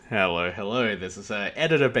Hello. This is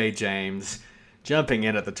Editor Bay James jumping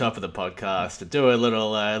in at the top of the podcast to do a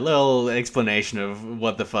little explanation of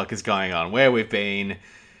what the fuck is going on, where we've been,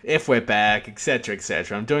 if we're back, etc.,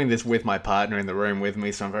 etc. I'm doing this with my partner in the room with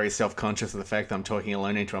me, so I'm very self-conscious of the fact that I'm talking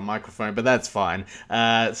alone into a microphone, but that's fine.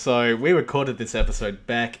 So we recorded this episode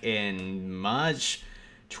back in March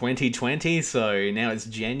 2020, so now it's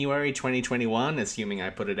January 2021, assuming I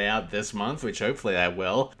put it out this month, which hopefully I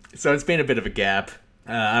will. So it's been a bit of a gap.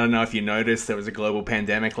 I don't know if you noticed, there was a global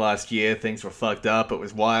pandemic last year. Things were fucked up. It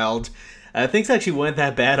was wild. Things actually weren't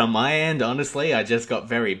that bad on my end, honestly. I just got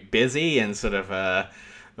very busy and sort of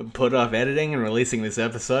put off editing and releasing this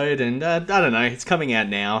episode. And I don't know, it's coming out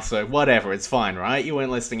now, so whatever, it's fine, right? You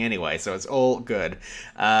weren't listening anyway, so it's all good.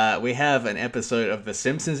 We have an episode of The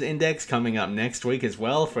Simpsons Index coming up next week as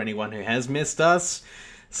well, for anyone who has missed us.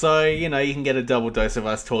 So, you know, you can get a double dose of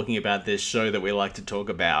us talking about this show that we like to talk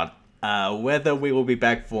about. Whether we will be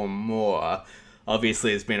back for more,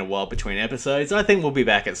 obviously it's been a while between episodes. I think we'll be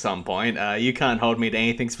back at some point. You can't hold me to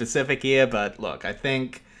anything specific here, but look, I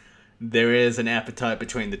think there is an appetite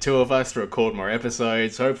between the two of us to record more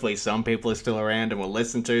episodes. Hopefully some people are still around and will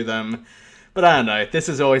listen to them. But I don't know, this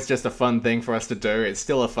is always just a fun thing for us to do. It's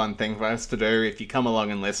still a fun thing for us to do. If you come along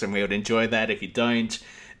and listen, we would enjoy that. If you don't,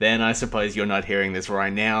 then I suppose you're not hearing this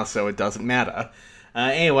right now, so it doesn't matter.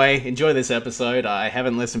 Anyway, enjoy this episode. I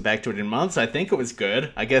haven't listened back to it in months. I think it was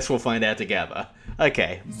good. I guess we'll find out together.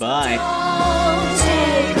 Okay, bye.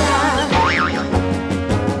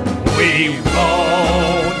 We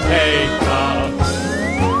won't take up.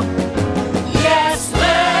 Yes,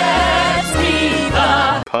 let's be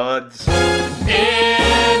the Pods.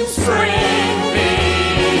 in Springfield.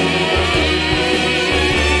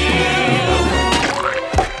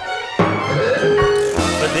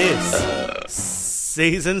 For this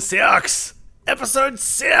season 6, episode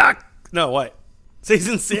 6. No, wait.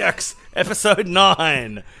 Season 6, episode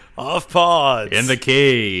 9 of Pods. In the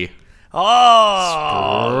key.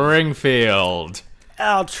 Oh, Springfield.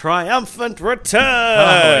 our triumphant Oh,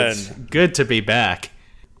 return. it's good to be back.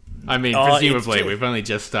 I mean, Oh, presumably, it's- we've only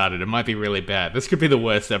just started. It might be really bad. This could be the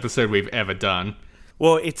worst episode we've ever done.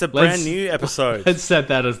 Well, it's a Let's- brand new episode. Let's set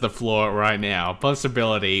that as the floor right now.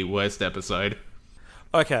 Possibility, worst episode.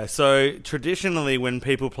 Okay, so traditionally when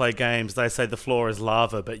people play games, they say the floor is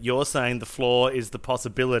lava, but you're saying the floor is the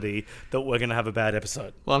possibility that we're going to have a bad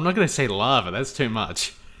episode. Well, I'm not going to say lava. That's too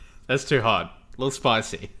much. That's too hot. A little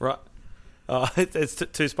spicy. Right. It's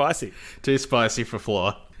too spicy. Too spicy for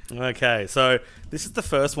floor. Okay, so this is the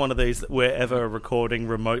first one of these that we're ever recording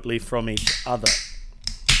remotely from each other.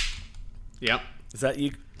 Yep. Is that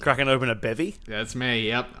you cracking open a bevy? That's me.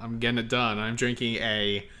 Yep. I'm getting it done. I'm drinking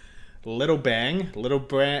a Little Bang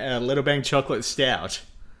chocolate stout.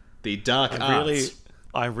 The Dark Arts.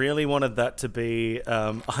 I really wanted that to be,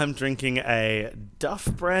 I'm drinking a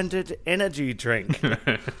Duff-branded energy drink.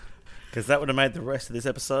 Because that would have made the rest of this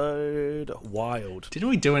episode wild. Didn't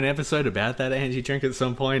we do an episode about that energy drink at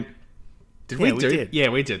some point? Yeah, we we did. Yeah,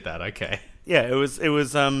 we did that. Okay. Yeah, it was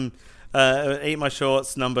Eat My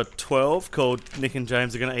Shorts number 12 called Nick and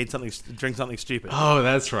James are going to drink something stupid. Oh,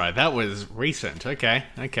 that's right. That was recent. Okay.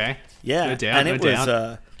 Yeah, No doubt, and it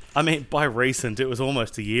was, I mean, by recent, it was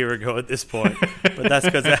almost a year ago at this point. But that's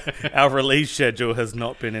because our release schedule has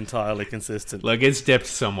not been entirely consistent. Look, it's dipped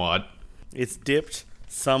somewhat. It's dipped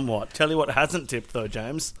somewhat. Tell you what hasn't dipped, though,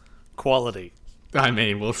 James. Quality. I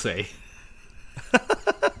mean, we'll see.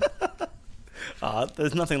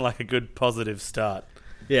 There's nothing like a good positive start.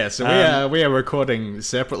 Yeah, so we are recording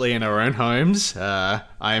separately in our own homes. I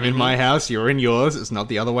am in my house, you're in yours. It's not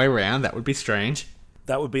the other way around. That would be strange.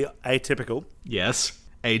 That would be atypical. Yes.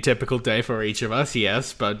 A typical day for each of us,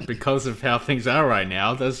 yes. But because of how things are right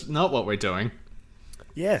now, that's not what we're doing.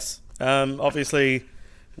 Yes. Obviously,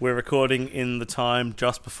 we're recording in the time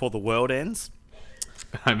just before the world ends.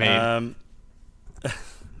 I mean,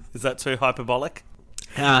 Is that too hyperbolic?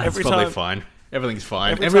 it's probably fine. Everything's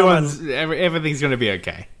fine. Everything's going to be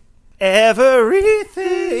okay.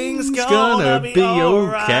 Everything's gonna be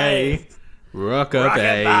okay.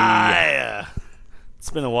 Rockabye. It's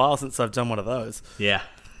been a while since I've done one of those. Yeah.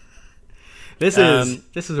 This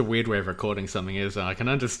is a weird way of recording something, isn't it? I can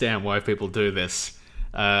understand why people do this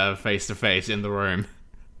face to face in the room.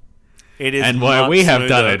 It is, and why we have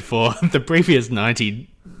done smoother. it for the previous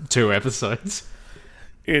 92 episodes.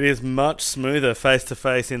 It is much smoother face to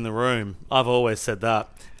face in the room. I've always said that.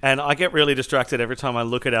 And I get really distracted every time I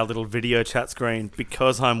look at our little video chat screen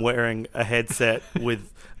because I'm wearing a headset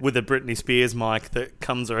with a Britney Spears mic that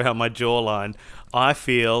comes around my jawline. I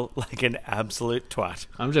feel like an absolute twat.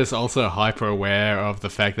 I'm just also hyper aware of the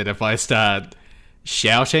fact that if I start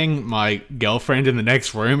shouting, my girlfriend in the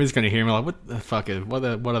next room is going to hear me like, what the fuck what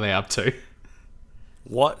are they up to?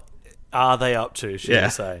 What are they up to, should I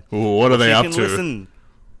say? Ooh, what are they up to?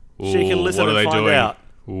 She can listen what are and they find doing? out.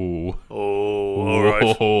 Ooh. All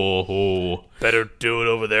right. Ooh. Better do it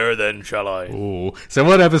over there then, shall I? Ooh. So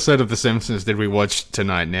what episode of The Simpsons did we watch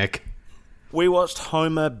tonight, Nick? We watched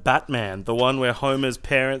Homer Batman, the one where Homer's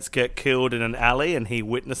parents get killed in an alley and he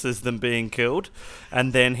witnesses them being killed,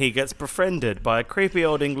 and then he gets befriended by a creepy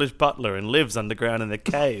old English butler and lives underground in a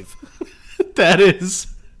cave. That's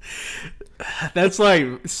like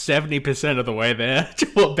 70% of the way there to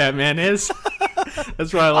what Batman is.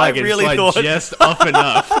 That's why I like it. Really it's like just off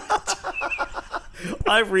enough.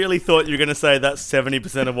 I really thought you were going to say that's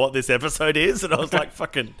 70% of what this episode is, and I was like,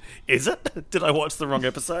 fucking, is it? Did I watch the wrong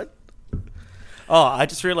episode? Oh, I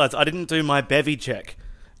just realised I didn't do my bevy check.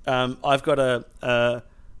 I've got a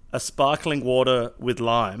sparkling water with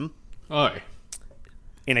lime Oh.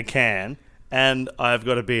 in a can, and I've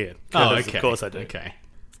got a beer. Oh, okay. Of course I do. Okay.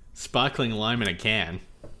 Sparkling lime in a can.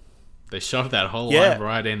 They shove that whole Yeah. lime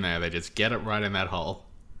right in there. They just get it right in that hole.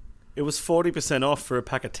 It was 40% off for a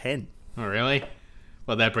pack of 10. Oh, really?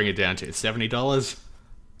 Well, that bring it down to $70.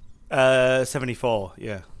 74,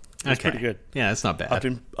 yeah. It's pretty good. Yeah, that's not bad.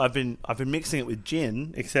 I've been mixing it with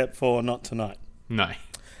gin, except for not tonight. No.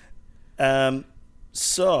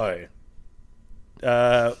 So,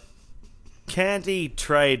 candy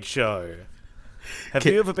trade show. Have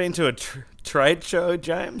you ever been to a trade show,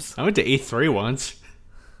 James? I went to E3 once.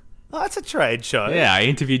 Oh, that's a trade show. Yeah, I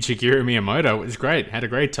interviewed Shigeru Miyamoto. It was great. Had a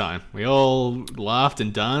great time. We all laughed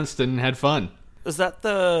and danced and had fun. Is that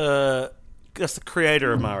that's the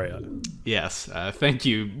creator of Mario? Yes. Thank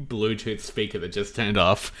you, Bluetooth speaker that just turned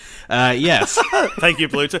off. Yes. Thank you,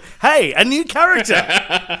 Bluetooth. Hey, a new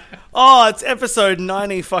character! Oh, it's episode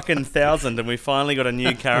 90 fucking thousand, and we finally got a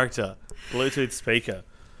new character. Bluetooth speaker.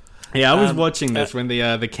 Yeah, I was watching this when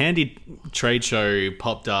the candy trade show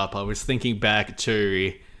popped up. I was thinking back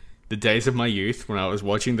to the days of my youth when I was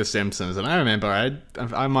watching The Simpsons, and I remember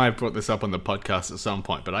I might have brought this up on the podcast at some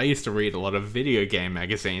point, but I used to read a lot of video game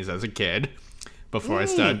magazines as a kid before I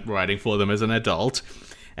started writing for them as an adult,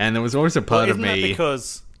 and there was always a part of me.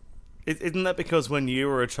 Isn't that because when you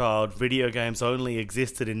were a child, video games only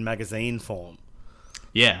existed in magazine form?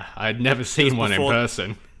 Yeah, I'd never seen one in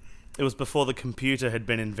person. It was before the computer had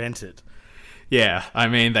been invented. Yeah, I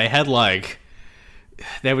mean, they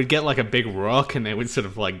would get like a big rock and they would sort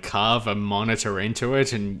of like carve a monitor into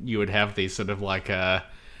it, and you would have these sort of like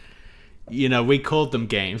we called them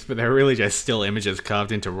games, but they were really just still images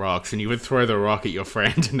carved into rocks, and you would throw the rock at your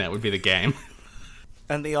friend and that would be the game.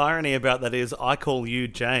 And the irony about that is I call you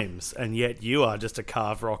James, and yet you are just a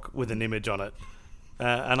carved rock with an image on it.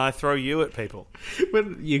 And I throw you at people.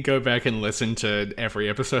 When you go back and listen to every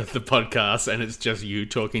episode of the podcast and it's just you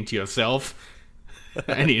talking to yourself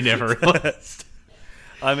and you never realized.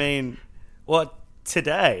 I mean,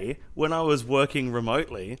 today, when I was working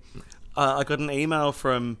remotely, I got an email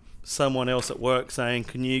from someone else at work saying,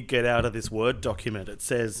 can you get out of this Word document? It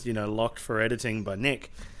says, locked for editing by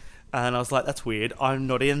Nick. And I was like, that's weird. I'm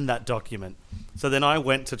not in that document. So then I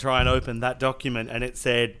went to try and open that document and it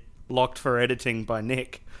said, locked for editing by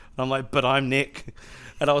Nick. I'm like, but I'm Nick.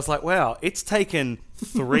 And I was like, wow, it's taken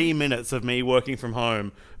 3 minutes of me working from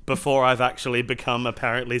home before I've actually become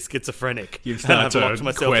apparently schizophrenic. You've started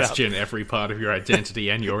to question every part of your identity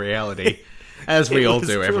and your reality, as we all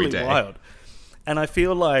do every day. Wild. And I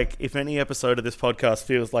feel like if any episode of this podcast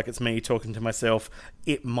feels like it's me talking to myself,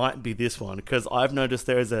 it might be this one, because I've noticed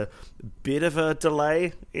there is a bit of a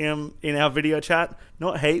delay in our video chat.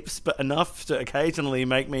 Not heaps, but enough to occasionally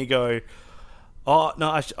make me go, oh,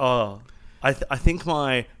 no, I think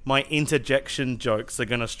my interjection jokes are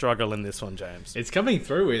going to struggle in this one, James. It's coming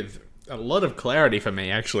through with a lot of clarity for me,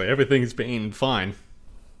 actually. Everything's been fine.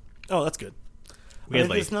 Oh, that's good.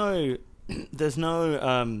 Weirdly. There's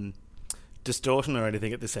no distortion or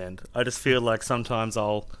anything at this end. I just feel like sometimes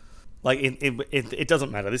I'll... it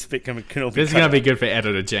doesn't matter. This bit can all be... This is going to be good for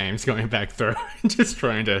editor James going back through just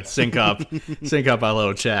trying to sync up our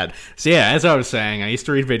little chat. So yeah, as I was saying, I used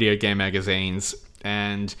to read video game magazines,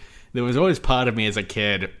 and there was always part of me as a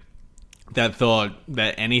kid that thought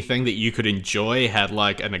that anything that you could enjoy had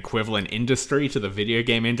like an equivalent industry to the video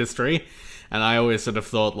game industry. And I always sort of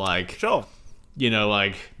thought like... Sure.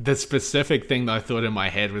 Like the specific thing that I thought in my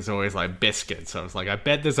head was always like biscuits. I was like, I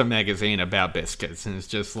bet there's a magazine about biscuits. And it's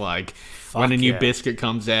just like, when a new biscuit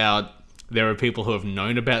comes out, there are people who have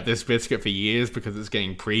known about this biscuit for years because it's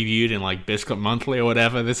getting previewed in like Biscuit Monthly or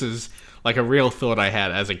whatever. This is like a real thought I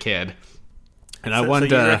had as a kid. And I wonder...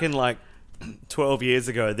 So you reckon like 12 years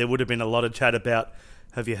ago, there would have been a lot of chat about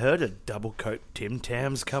have you heard of Double Coat Tim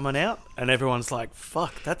Tams coming out? And everyone's like,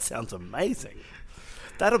 fuck, that sounds amazing.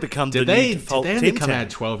 That'll become the new default Tim Tam. Did they come out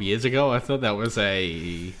 12 years ago? I thought that was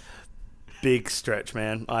a... Big stretch,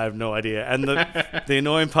 man. I have no idea. And the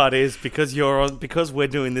annoying part is because we're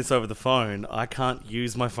doing this over the phone, I can't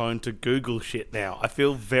use my phone to Google shit now. I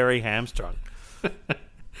feel very hamstrung.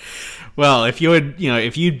 Well, if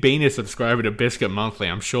you'd been a subscriber to Biscuit Monthly,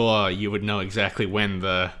 I'm sure you would know exactly when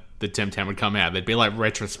the Tim Tam would come out. There'd be like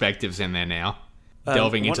retrospectives in there now,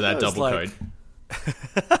 delving into that double code.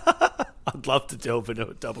 I'd love to delve into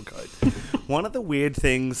a double code. One of the weird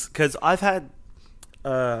things, because I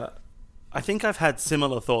think I've had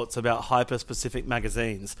similar thoughts about hyper-specific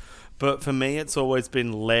magazines, but for me it's always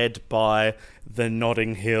been led by the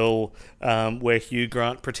Notting Hill, where Hugh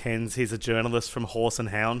Grant pretends he's a journalist from Horse and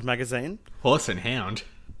Hound magazine. Horse and Hound?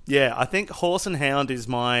 Yeah, I think Horse and Hound is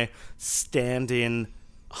my stand-in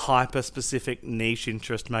hyper-specific niche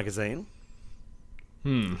interest magazine.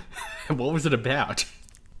 What was it about?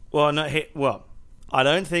 Well, I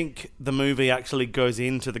don't think the movie actually goes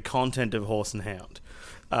into the content of Horse and Hound.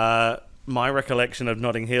 My recollection of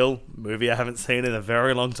Notting Hill, movie I haven't seen in a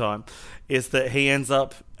very long time, is that he ends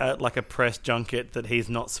up at like a press junket that he's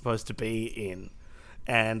not supposed to be in.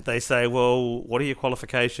 And they say, well, what are your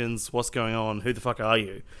qualifications? What's going on? Who the fuck are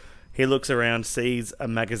you? He looks around, sees a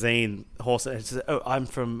magazine, Horse, and says, oh, I'm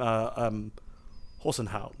from Horse and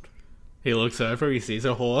Hound. He looks over, he sees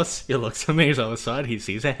a horse. He looks on the other side, he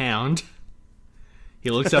sees a hound.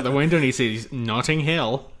 He looks out the window and he sees Notting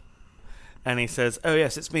Hill. And he says, oh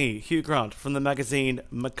yes, it's me, Hugh Grant, from the magazine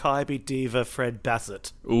Maccabi Diva Fred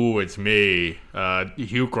Bassett. Ooh, it's me,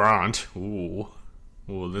 Hugh Grant. Ooh,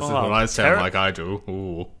 this is what I sound like I do.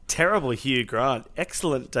 Ooh. Terrible Hugh Grant.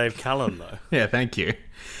 Excellent Dave Callum, though. Yeah, thank you.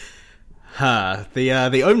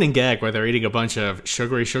 The opening gag where they're eating a bunch of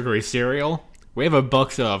sugary cereal. We have a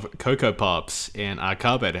box of Cocoa Pops in our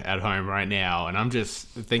cupboard at home right now, and I'm just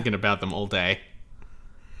thinking about them all day.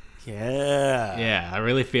 Yeah, I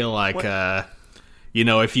really feel like,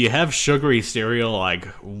 if you have sugary cereal like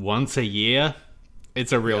once a year,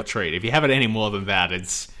 it's a real treat. If you have it any more than that,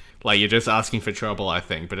 it's like you're just asking for trouble, I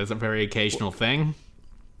think. But it's a very occasional thing.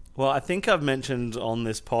 Well, I think I've mentioned on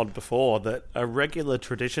this pod before that a regular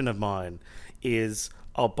tradition of mine is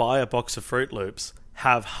I'll buy a box of Fruit Loops,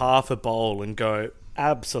 have half a bowl and go,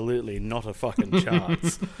 absolutely not a fucking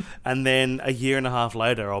chance. And then a year and a half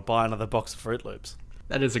later, I'll buy another box of Fruit Loops.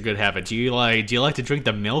 That is a good habit. Do you like to drink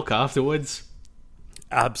the milk afterwards?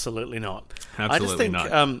 Absolutely not. Absolutely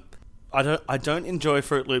not. I don't enjoy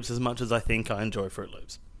Fruit Loops as much as I think I enjoy Fruit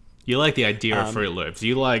Loops. You like the idea of Fruit Loops.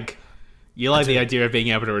 You like the idea of being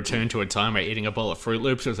able to return to a time where eating a bowl of Fruit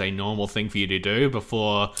Loops was a normal thing for you to do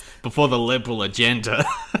before the liberal agenda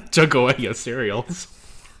took away your cereals.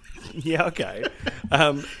 Yeah, okay.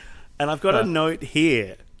 And I've got a note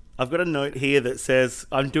here. That says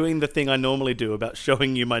I'm doing the thing I normally do about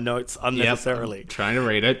showing you my notes unnecessarily. Yep, I'm trying to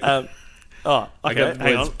read it. Okay. I got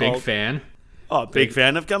words, big fan. Oh, big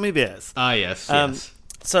fan of gummy bears. Ah, yes.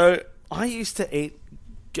 So I used to eat...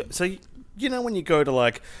 So, when you go to,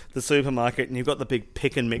 like, the supermarket and you've got the big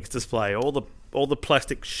pick and mix display, all the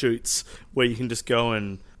plastic chutes where you can just go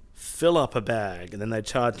and fill up a bag and then they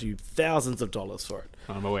charge you thousands of dollars for it.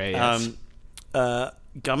 I'm aware, yes.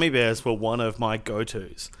 Gummy bears were one of my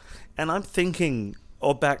go-tos. And I'm thinking,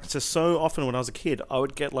 back to so often when I was a kid, I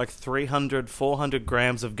would get like 300, 400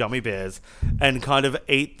 grams of gummy bears and kind of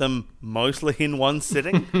eat them mostly in one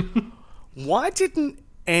sitting. Why didn't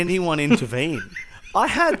anyone intervene? I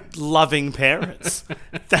had loving parents.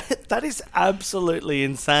 That is absolutely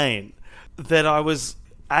insane that I was,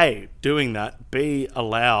 A, doing that, B,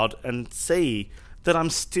 allowed, and C, that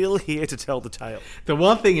I'm still here to tell the tale. The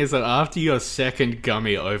one thing is that after your second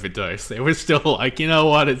gummy overdose, they were still like, you know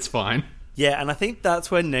what, it's fine. Yeah, and I think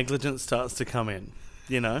that's where negligence starts to come in,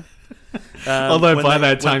 Although by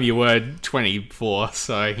that time you were 24,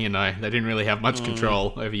 so, they didn't really have much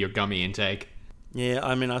control over your gummy intake. Yeah,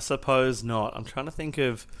 I mean, I suppose not. I'm trying to think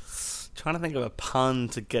of a pun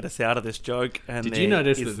to get us out of this joke. And did you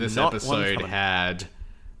notice that this episode had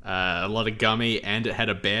a lot of gummy and it had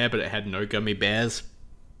a bear, but it had no gummy bears?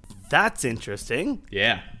 That's interesting.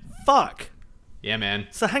 Yeah. Fuck. Yeah, man.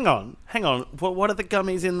 So hang on. What are the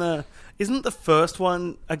gummies in the... Isn't the first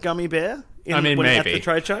one a gummy bear? Maybe. At the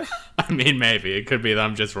trade show? Maybe. It could be that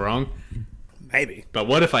I'm just wrong. Maybe. But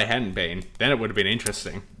what if I hadn't been? Then it would have been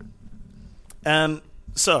interesting.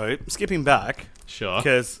 So, skipping back. Sure.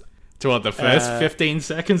 Because... To what, the first 15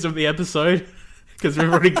 seconds of the episode? Because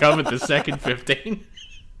we've already covered the second 15.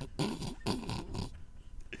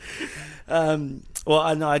 Well,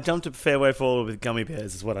 I know I jumped a fair way forward with gummy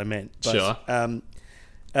bears is what I meant. But, sure.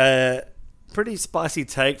 Pretty spicy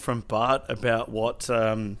take from Bart about what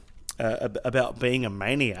about being a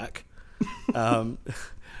maniac.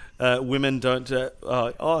 Women don't.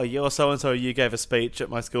 You're so and so. You gave a speech at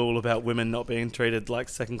my school about women not being treated like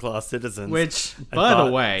second-class citizens. Which, by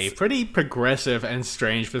the way, pretty progressive and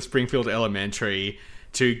strange for Springfield Elementary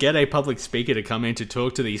to get a public speaker to come in to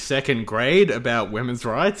talk to the second grade about women's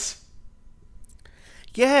rights.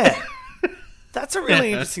 Yeah, that's a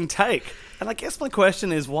really interesting take. And I guess my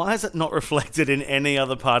question is, why is it not reflected in any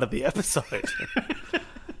other part of the episode?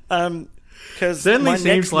 Certainly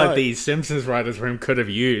seems like the Simpsons writers' room could have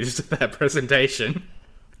used that presentation.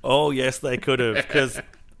 Oh, yes, they could have. Because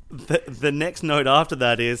the next note after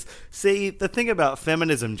that is, see, the thing about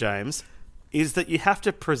feminism, James, is that you have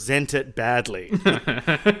to present it badly.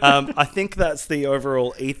 I think that's the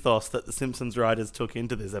overall ethos that the Simpsons writers took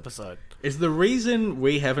into this episode. Is the reason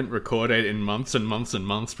we haven't recorded in months and months and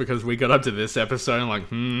months because we got up to this episode and like,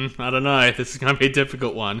 I don't know, this is going to be a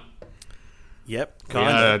difficult one. Yep, kind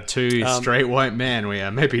of. We are two straight white men. We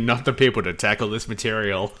are maybe not the people to tackle this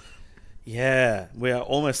material. Yeah, we are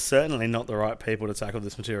almost certainly not the right people to tackle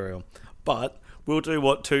this material. But we'll do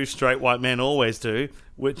what two straight white men always do,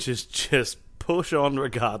 which is just push on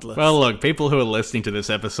regardless. Well, look, people who are listening to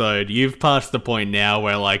this episode, you've passed the point now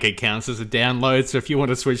where like it counts as a download, so if you want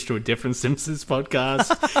to switch to a different Simpsons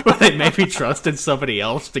podcast where they maybe trusted somebody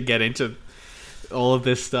else to get into all of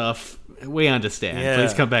this stuff, we understand. Yeah.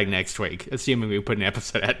 Please come back next week, assuming we put an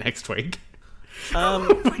episode out next week.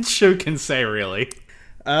 Which who can say, really?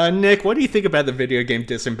 Nick, what do you think about the video game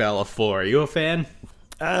Disembowel 4? Are you a fan?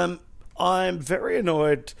 I'm very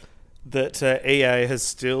annoyed that EA has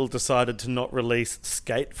still decided to not release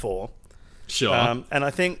Skate 4. Sure. And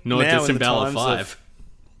I think nor now Disembowel 5.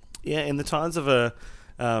 In the times of a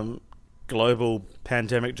global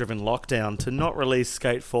pandemic-driven lockdown, to not release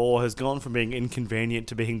Skate 4 has gone from being inconvenient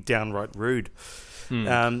to being downright rude.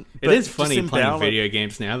 It is funny playing video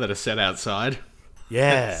games now that are set outside.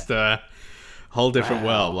 Yeah. It's a whole different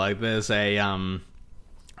world. Like, there's a...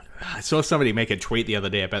 I saw somebody make a tweet the other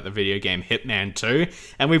day about the video game Hitman 2,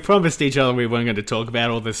 and we promised each other we weren't going to talk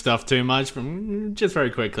about all this stuff too much, but just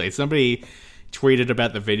very quickly. Somebody tweeted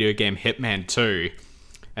about the video game Hitman 2,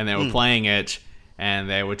 and they were playing it, and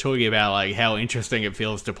they were talking about like how interesting it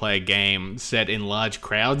feels to play a game set in large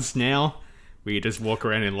crowds now, where you just walk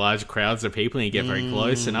around in large crowds of people and you get very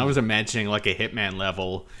close. And I was imagining like a Hitman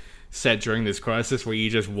level set during this crisis where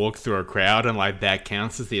you just walk through a crowd and like that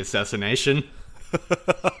counts as the assassination.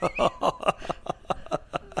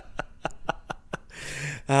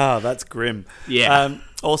 That's grim. Yeah.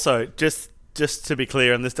 Also, just to be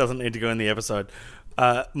clear, and this doesn't need to go in the episode,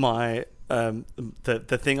 the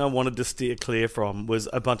thing I wanted to steer clear from was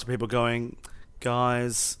a bunch of people going,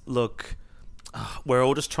 guys, look, we're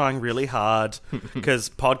all just trying really hard because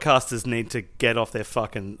podcasters need to get off their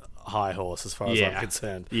fucking high horse as far as I'm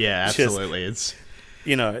concerned. Yeah, absolutely. It's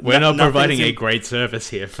we're not providing a great service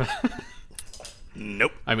here.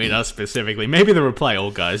 Nope. I mean, us specifically. Maybe the Reply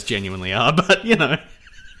All guys genuinely are, but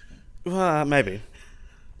Well, maybe.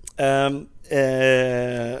 Have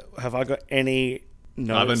I got any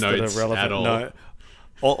notes that are relevant? At all? No.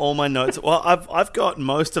 All my notes. Well, I've got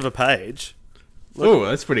most of a page. Oh,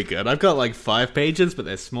 that's pretty good. I've got like 5 pages, but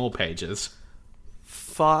they're small pages.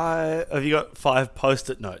 5? Have you got 5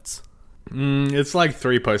 post-it notes? It's like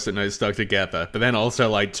 3 post-it notes stuck together, but then also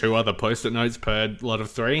like 2 other post-it notes per lot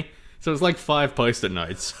of 3. So it's like 5 post-it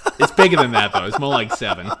notes. It's bigger than that, though. It's more like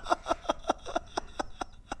 7.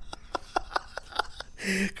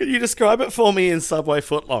 Could you describe it for me in Subway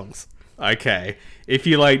footlongs? Okay. If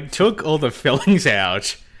you, like, took all the fillings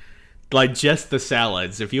out, like, just the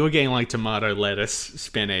salads, if you were getting, like, tomato, lettuce,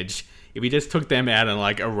 spinach, if you just took them out and,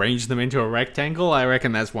 like, arranged them into a rectangle, I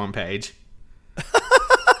reckon that's 1 page.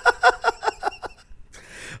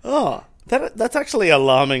 Oh, that's actually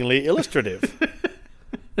alarmingly illustrative.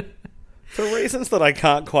 For reasons that I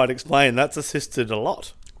can't quite explain, that's assisted a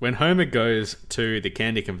lot. When Homer goes to the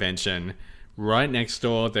candy convention, right next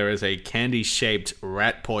door there is a candy-shaped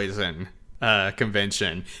rat poison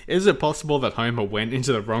convention. Is it possible that Homer went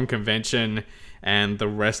into the wrong convention and the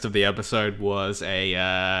rest of the episode was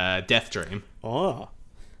a death dream? Oh,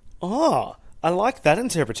 I like that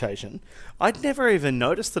interpretation. I'd never even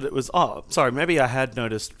noticed that it was... Oh, sorry, maybe I had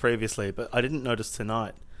noticed previously, but I didn't notice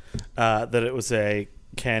tonight that it was a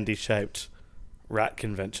candy-shaped rat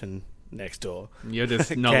convention next door. You're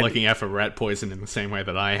just not looking out for rat poison in the same way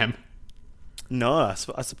that I am. No, I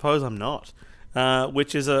suppose I'm not.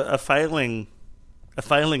 Which is a failing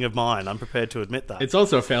of mine. I'm prepared to admit that. It's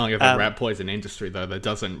also a failing of the rat poison industry, though, that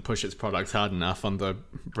doesn't push its products hard enough on the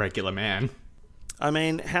regular man. I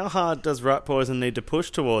mean, how hard does rat poison need to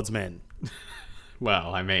push towards men?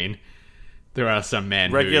 Well, I mean, there are some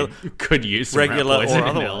men Regular- who could use some rat regular or poison in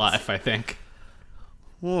their otherwise. life, I think.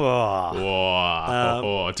 Whoa.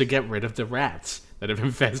 Or to get rid of the rats that have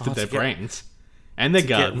infested their to get- brains. And their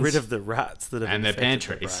gardens. Get rid of the rats that have And their infected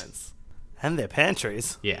pantries. brains. And their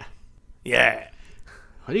pantries? Yeah. Yeah.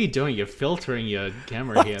 What are you doing? You're filtering your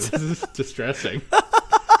camera here. This is distressing.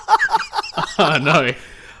 Oh, no.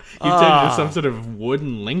 You've turned into some sort of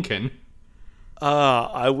wooden Lincoln.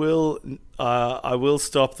 I will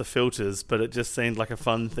stop the filters, but it just seemed like a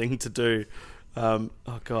fun thing to do. Oh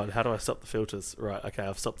God, how do I stop the filters? Right, okay,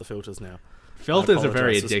 I've stopped the filters now. Filters are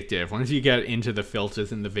very apologise. addictive. Once you get into the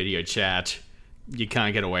filters in the video chat, you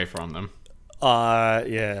can't get away from them.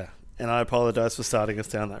 Yeah, and I apologise for starting us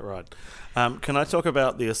down that ride. Can I talk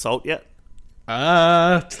about the assault yet?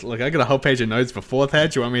 Look, I got a whole page of notes before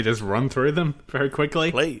that. Do you want me to just run through them very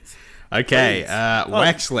quickly? Please. Okay, Please.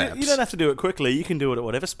 wax Oh, lips. You don't have to do it quickly. You can do it at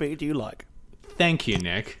whatever speed you like. Thank you,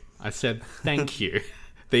 Nick. I said thank you.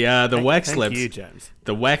 The wax Thank lips. you, James.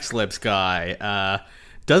 The wax lips guy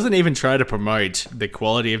doesn't even try to promote the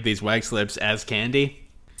quality of these wax lips as candy.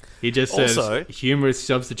 He just says Also- humorous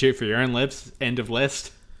substitute for your own lips. End of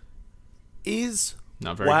list. Is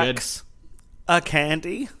Not very wax a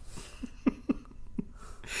candy?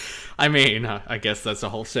 I mean, I guess that's a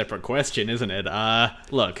whole separate question, isn't it?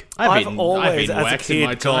 Look, I've been always, as a wax in kid,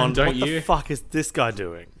 my time, gone, don't what you? the fuck is this guy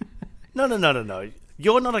doing? No.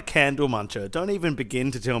 You're not a candle muncher. Don't even begin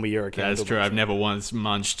to tell me you're a candle That's true. muncher. I've never once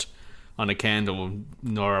munched on a candle,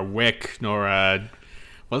 nor a wick, nor a...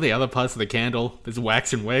 What are the other parts of the candle? There's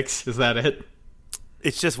wax and wicks. Is that it?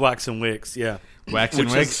 It's just wax and wicks, yeah. Wax and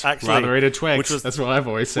Which wicks. is actually- Rather eat a Twix. which was- That's what I've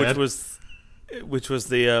always said. Which was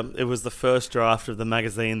the it was the first draft of the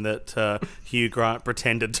magazine that Hugh Grant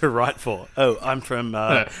pretended to write for. Oh, I'm from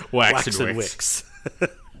Wax and Wicks.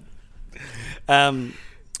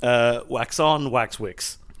 Wax on, wax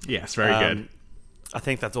wicks. Yes, very good. I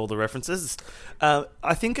think that's all the references.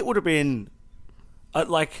 I think it would have been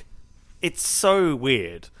it's so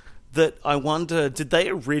weird that I wonder, did they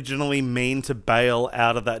originally mean to bail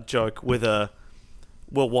out of that joke with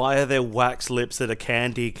why are there wax lips at a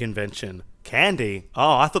candy convention? Candy?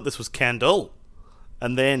 Oh, I thought this was candle.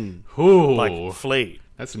 And then, Ooh, flee.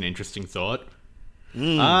 that's an interesting thought.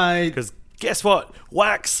 Because guess what?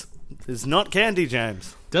 Wax is not candy,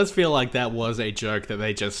 James. Does feel like that was a joke that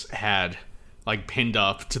they just had pinned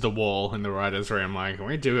up to the wall in the writer's room. Like, can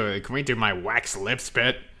we do my wax lips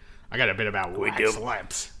bit? I got a bit about wax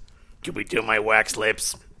lips. Can we do my wax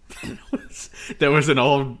lips? There was an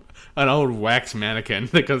old wax mannequin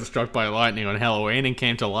that got struck by lightning on Halloween and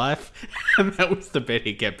came to life, and that was the bit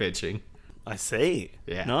he kept pitching. I see.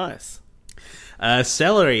 Yeah. Nice.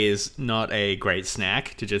 Celery is not a great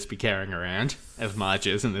snack to just be carrying around, as Marge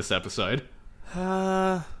is in this episode.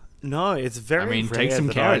 No, it's very I mean, rare take some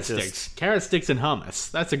that carrot I just- sticks. Carrot sticks and hummus.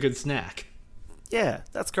 That's a good snack. Yeah,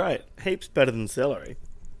 that's great. Heaps better than celery.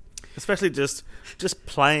 Especially just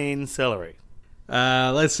plain celery.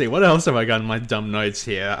 Let's see. What else have I got in my dumb notes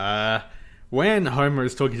here? When Homer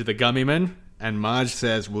is talking to the gummy man, and Marge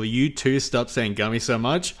says, "Will you two stop saying gummy so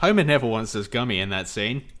much?" Homer never once says gummy in that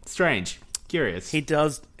scene. Strange. Curious. He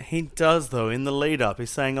does though, in the lead up.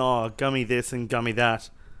 He's saying, oh, gummy this and gummy that.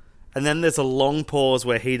 And then there's a long pause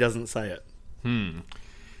where he doesn't say it.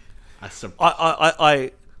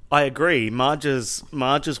 I agree. Marge's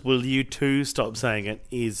 "Will you two stop saying it"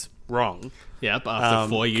 is wrong. Yep, after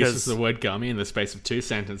 4 uses 'cause- of the word gummy in the space of 2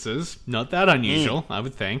 sentences. Not that unusual, I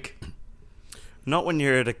would think. Not when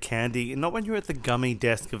you're at the gummy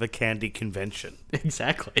desk of a candy convention.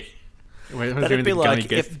 Exactly. We're That'd doing be the like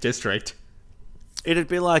gummy if- district. It'd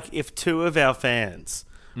be like if two of our fans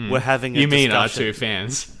were having a You mean our discussion. 2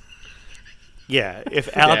 fans? Yeah, if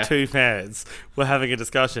our Yeah. 2 fans were having a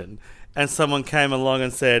discussion and someone came along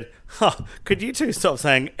and said, could you two stop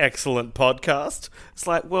saying excellent podcast? It's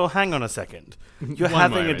like, well, hang on a second. You're One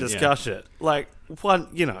having moment, a discussion. Yeah.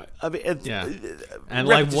 Yeah. And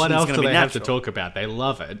what else do they have to natural. talk about? They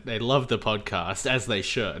love it. They love the podcast, as they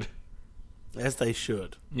should. As they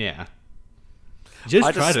should. Yeah. Just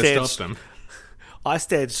I try just to stop them. I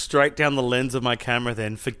stared straight down the lens of my camera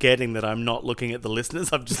then, forgetting that I'm not looking at the listeners.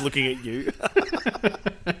 I'm just looking at you.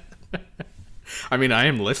 I mean, I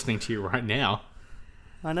am listening to you right now.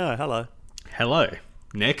 I know. Hello. Hello,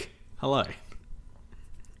 Nick. Hello.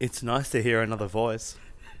 It's nice to hear another voice.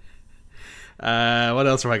 What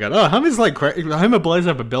else have I got? Oh, Homer's Homer blows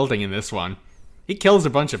up a building in this one. He kills a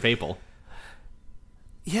bunch of people.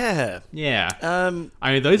 Yeah. Yeah.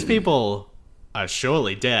 I mean, those people are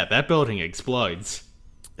surely dead. That building explodes.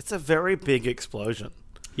 It's a very big explosion.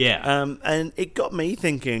 Yeah. And it got me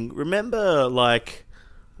thinking, remember, like,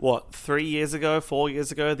 3 years ago, 4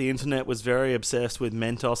 years ago, the internet was very obsessed with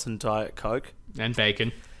Mentos and Diet Coke? And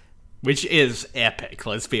bacon. Which is epic,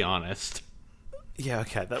 let's be honest. Yeah,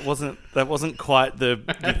 okay, that wasn't quite the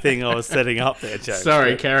thing I was setting up there, James.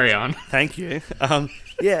 Sorry, carry on. Thank you.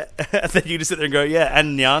 Yeah, and then you just sit there and go, yeah,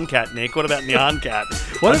 and Nyan Cat, Nick. What about Nyan Cat?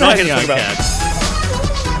 What about Nyan Cat?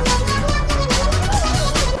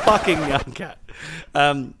 Fucking Nyan Cat.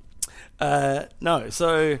 No,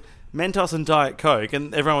 so Mentos and Diet Coke,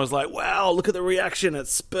 and everyone was like, wow, look at the reaction, it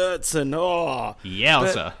spurts, and oh.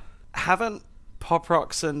 Yowza. But haven't Pop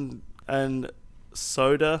Rocks and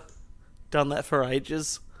soda done that for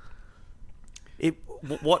ages?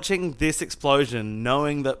 Watching this explosion,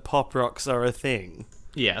 knowing that Pop Rocks are a thing.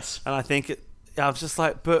 Yes. And I was just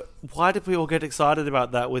like, but why did we all get excited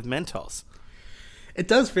about that with Mentos? It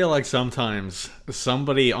does feel like sometimes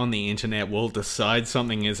somebody on the internet will decide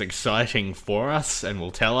something is exciting for us and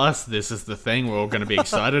will tell us this is the thing we're all going to be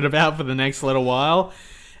excited about for the next little while.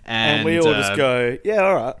 And we all just go, yeah,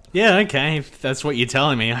 all right. Yeah, okay. If that's what you're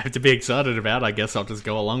telling me I have to be excited about, I guess I'll just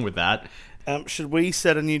go along with that. Should we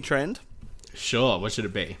set a new trend? Sure. What should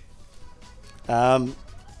it be? Nyan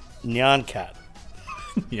Cat.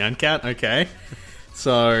 Nyan Cat? Okay.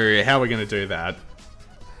 So, how are we going to do that?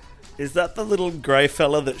 Is that the little grey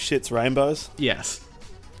fella that shits rainbows? Yes.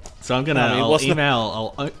 So I'm gonna.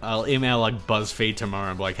 I'll email like BuzzFeed tomorrow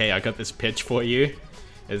and be like, hey, I got this pitch for you.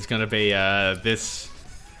 It's gonna be this.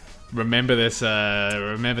 Remember this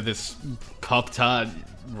Pop-Tart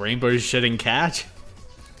rainbow shitting cat?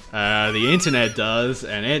 The internet does,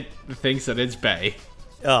 and it thinks that it's bae.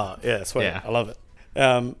 Oh yeah, sweet. Yeah. I love it.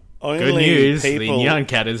 Good news, the Nyan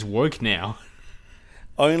Cat is woke now.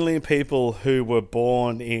 Only people who were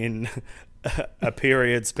born in a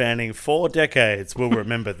period spanning 4 decades will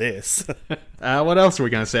remember this. What else are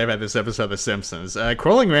we going to say about this episode of The Simpsons?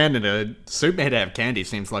 Crawling around in a soup made out of candy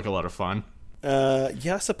seems like a lot of fun.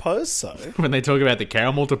 Yeah, I suppose so. When they talk about the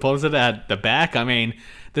caramel deposit at the back, I mean,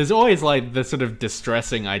 there's always like the sort of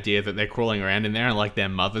distressing idea that they're crawling around in there and like their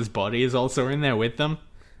mother's body is also in there with them.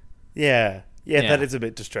 Yeah, that is a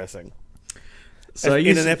bit distressing. So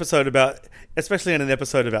especially in an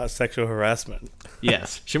episode about sexual harassment.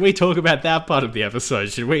 Yes. Should we talk about that part of the episode?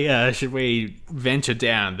 Should we venture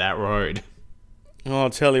down that road? Oh, I'll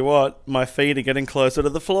tell you what, my feet are getting closer to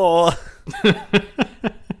the floor.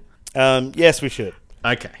 Yes, we should.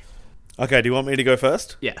 Okay. Do you want me to go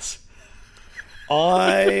first? Yes.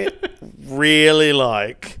 I really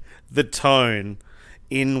like the tone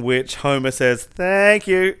in which Homer says, thank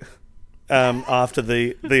you, after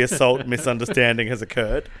the assault misunderstanding has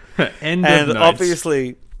occurred. End of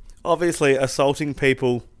notes. Obviously, assaulting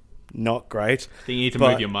people, not great. I think you need to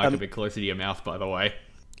move your mic a bit closer to your mouth, by the way.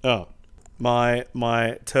 Oh,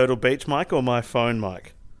 my Turtle Beach mic or my phone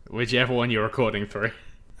mic? Whichever one you're recording through.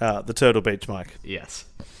 The Turtle Beach mic. Yes.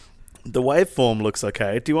 The waveform looks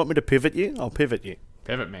okay. Do you want me to pivot you? I'll pivot you.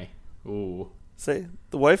 Pivot me. Ooh. See,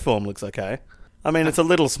 the waveform looks okay. I mean, it's a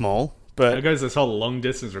little small, but there goes this whole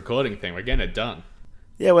long-distance recording thing. We're getting it done.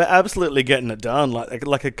 Yeah, we're absolutely getting it done,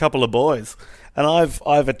 like a couple of boys. And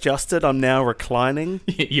I've adjusted. I'm now reclining.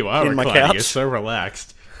 You are in reclining. My couch. You're so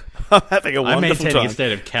relaxed. I'm having a wonderful time. I'm maintaining a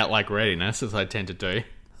state of cat-like readiness, as I tend to do.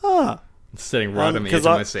 Ah. Sitting right on the edge of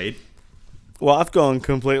my seat. Well, I've gone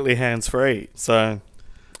completely hands-free, so...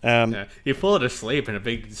 You fall asleep and a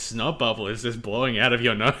big snot bubble is just blowing out of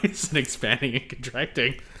your nose and expanding and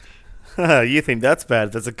contracting. You think that's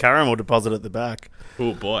bad? There's a caramel deposit at the back.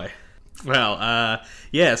 Oh boy. Well,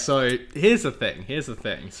 yeah, so here's the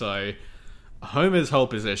thing. So Homer's whole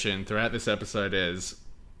position throughout this episode is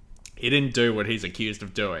he didn't do what he's accused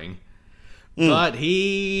of doing, but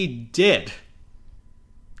he did.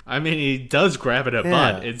 I mean, he does grab it at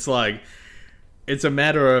butt. It's like, it's a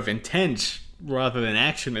matter of intent rather than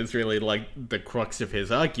action is really like the crux of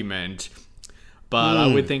his argument. But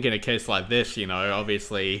I would think in a case like this,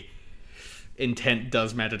 obviously intent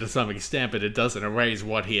does matter to some extent, but it doesn't erase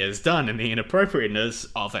what he has done and the inappropriateness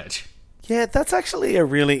of it. Yeah, that's actually a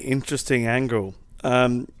really interesting angle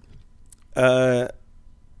that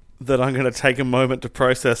I'm going to take a moment to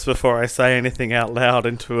process before I say anything out loud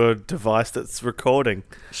into a device that's recording.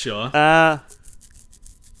 Sure. I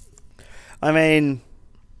mean,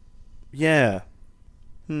 yeah.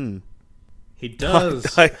 He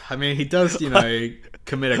does. He does,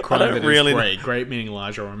 commit a crime that is great meaning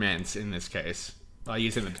large or immense in this case. I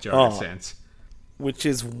use it in the pejorative sense. Which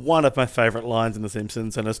is one of my favourite lines in The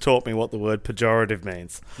Simpsons and has taught me what the word pejorative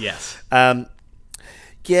means. Yes.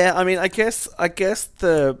 Yeah, I mean, I guess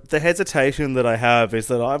the hesitation that I have is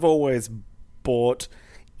that I've always bought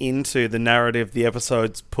into the narrative the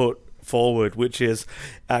episode's put forward, which is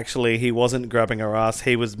actually he wasn't grabbing her ass,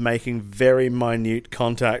 he was making very minute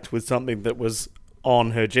contact with something that was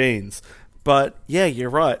on her jeans. But yeah, you're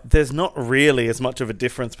right. There's not really as much of a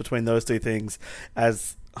difference between those two things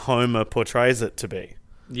as Homer portrays it to be.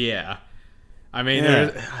 Yeah. I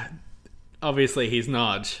mean, obviously he's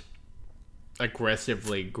not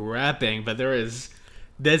aggressively grabbing, but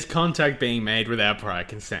there's contact being made without prior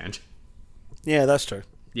consent. Yeah, that's true.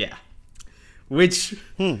 Yeah. Which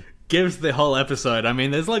gives the whole episode... I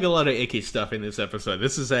mean, there's like a lot of icky stuff in this episode.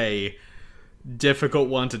 This is a difficult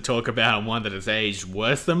one to talk about, and one that has aged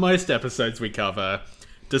worse than most episodes we cover,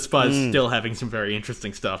 despite still having some very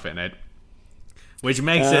interesting stuff in it. Which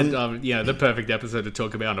makes it, the perfect episode to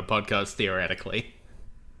talk about on a podcast, theoretically.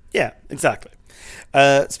 Yeah, exactly.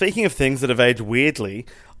 Speaking of things that have aged weirdly,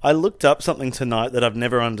 I looked up something tonight that I've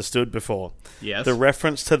never understood before. Yes. The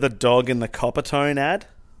reference to the dog in the Coppertone ad.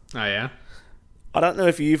 Oh, yeah? I don't know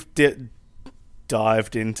if you've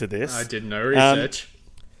dived into this. I did no research.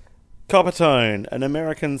 Coppertone, an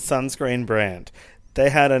American sunscreen brand. They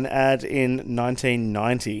had an ad in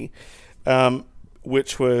 1990,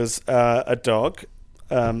 which was a dog,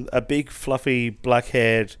 a big, fluffy,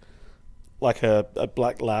 black-haired, like a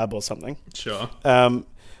black lab or something. Sure.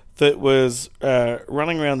 That was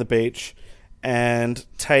running around the beach and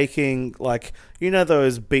taking, like, you know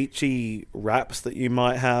those beachy wraps that you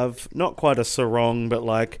might have? Not quite a sarong, but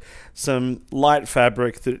like some light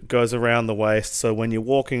fabric that goes around the waist, so when you're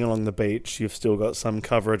walking along the beach, you've still got some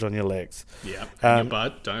coverage on your legs. Yeah, and your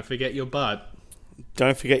butt. Don't forget your butt.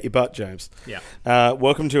 Don't forget your butt, James. Yeah.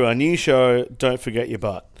 Welcome to our new show, Don't Forget Your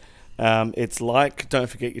Butt. It's like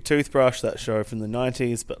Don't Forget Your Toothbrush, that show from the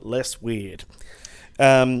 90s, but less weird.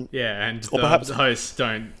 And the hosts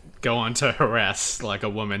don't go on to harass like a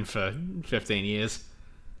woman for 15 years.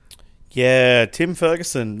 Yeah, Tim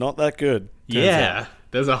Ferguson, not that good. Yeah,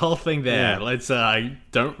 there's a whole thing there. Yeah. I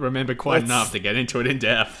don't remember quite enough to get into it in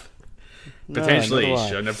depth. Potentially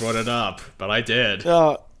shouldn't have brought it up, but I did.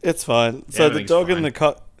 Oh, it's fine. So the dog in the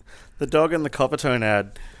Coppertone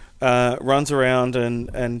ad runs around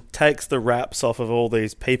and takes the wraps off of all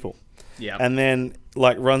these people. Yeah. And then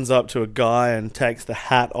like runs up to a guy and takes the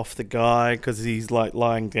hat off the guy because he's like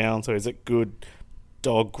lying down, so he's at good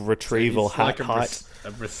dog retrieval hat height.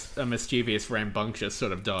 A mischievous, rambunctious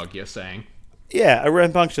sort of dog, you're saying? Yeah, a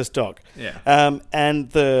rambunctious dog. Yeah.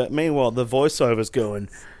 And meanwhile the voiceover's going,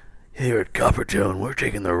 "Here at Coppertone, we're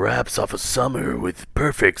taking the wraps off of summer with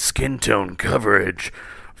perfect skin tone coverage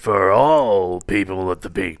for all people at the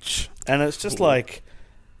beach." And it's just like,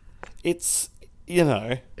 it's, you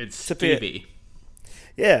know... It's Stevie.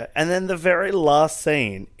 Yeah, and then the very last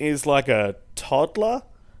scene is like a toddler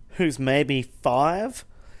who's maybe 5,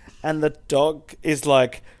 and the dog is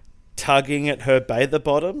like tugging at her bather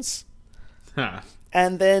bottoms. Huh.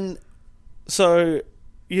 And then, so...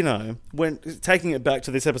 You know, when taking it back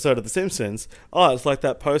to this episode of The Simpsons, it's like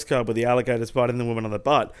that postcard with the alligators biting the woman on the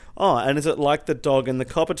butt. And is it like the dog in the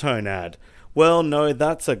Coppertone ad? Well, no,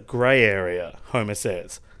 that's a grey area, Homer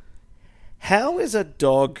says. How is a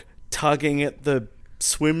dog tugging at the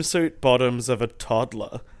swimsuit bottoms of a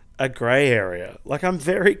toddler a grey area? Like, I'm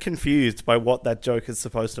very confused by what that joke is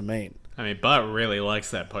supposed to mean. I mean, Bart really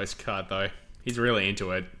likes that postcard, though. He's really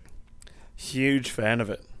into it. Huge fan of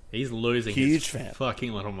it. He's losing his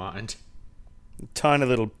fucking little mind. Tiny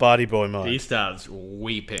little body boy mind. He starts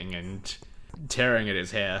weeping and tearing at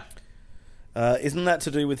his hair. Isn't that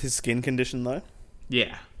to do with his skin condition, though?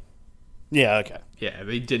 Yeah. Yeah, okay. Yeah,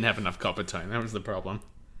 he didn't have enough Coppertone. That was the problem.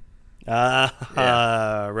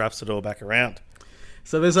 Wraps it all back around.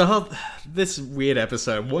 So there's this weird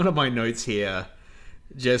episode. One of my notes here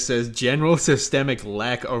just says general systemic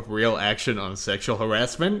lack of real action on sexual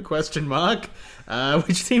harassment, ?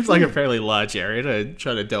 Which seems like a fairly large area to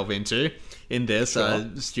try to delve into in this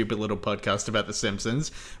stupid little podcast about The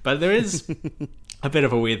Simpsons. But there is a bit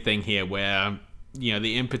of a weird thing here where, you know,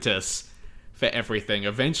 the impetus for everything,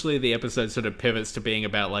 eventually the episode sort of pivots to being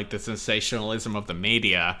about like the sensationalism of the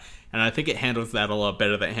media, and I think it handles that a lot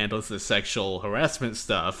better than it handles the sexual harassment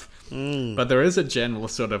stuff. But there is a general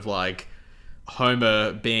sort of like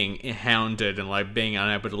Homer being hounded and like being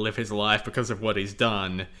unable to live his life because of what he's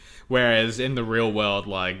done, whereas in the real world,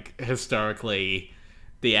 like historically,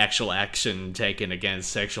 the actual action taken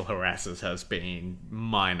against sexual harassers has been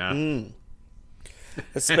minor.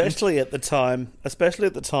 Especially at the time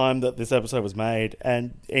that this episode was made,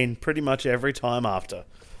 and in pretty much every time after.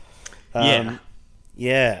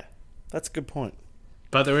 Yeah, that's a good point.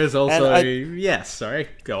 But there is also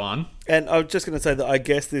go on. And I was just going to say that I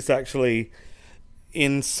guess this actually,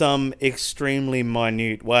 in some extremely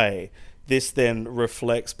minute way, this then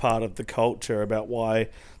reflects part of the culture about why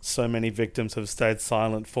so many victims have stayed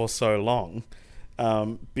silent for so long.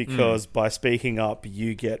 Because by speaking up,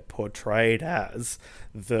 you get portrayed as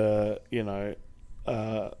the,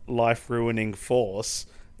 life-ruining force,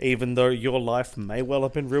 even though your life may well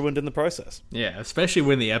have been ruined in the process. Yeah, especially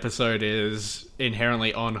when the episode is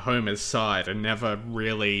inherently on Homer's side and never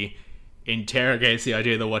really interrogates the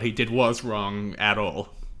idea that what he did was wrong at all.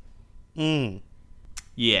 Yeah.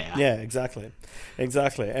 Yeah, exactly.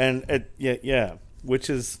 And which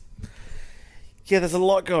is... Yeah, there's a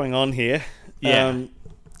lot going on here. Yeah.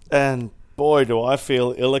 And boy, do I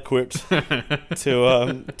feel ill-equipped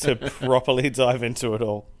to properly dive into it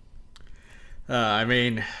all. I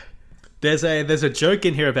mean, there's a joke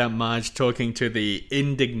in here about Marge talking to the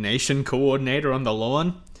indignation coordinator on the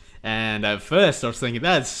lawn, and at first I was thinking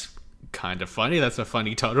that's kind of funny. That's a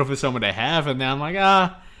funny title for someone to have, and now I'm like,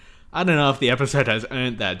 I don't know if the episode has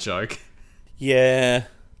earned that joke. Yeah,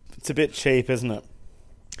 it's a bit cheap, isn't it?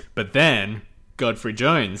 But then Godfrey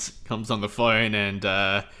Jones comes on the phone and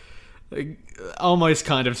almost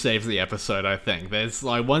kind of saves the episode, I think. There's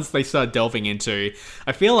like, once they start delving into...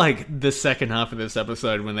 I feel like the second half of this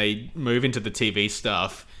episode, when they move into the TV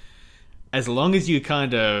stuff, as long as you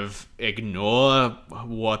kind of ignore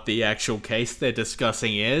what the actual case they're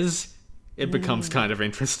discussing is, it becomes kind of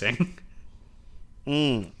interesting.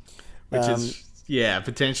 Which is,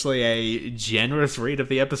 potentially a generous read of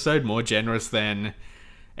the episode, more generous than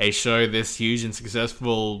a show this huge and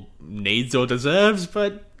successful needs or deserves,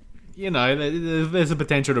 but there's a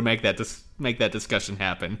potential to make that discussion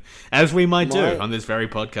happen, as we might do on this very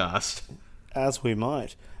podcast. As we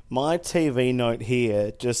might. My TV note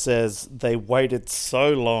here just says they waited so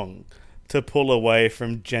long to pull away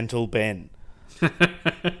from Gentle Ben.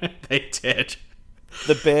 They did.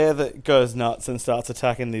 The bear that goes nuts and starts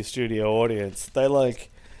attacking the studio audience.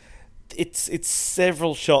 It's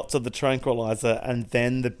several shots of the tranquilizer and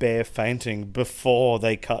then the bear fainting before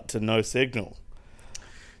they cut to no signal.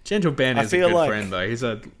 Gentle Ben is a good friend, though. He's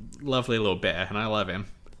a lovely little bear, and I love him.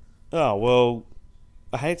 Oh, well,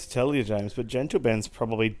 I hate to tell you, James, but Gentle Ben's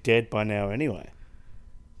probably dead by now anyway.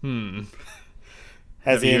 I'm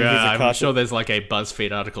sure there's like a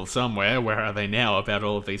BuzzFeed article somewhere. Where are they now about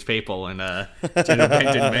all of these people? And Gentle Ben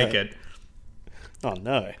didn't make it. Oh,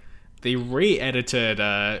 no. The re-edited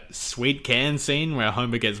sweet can scene where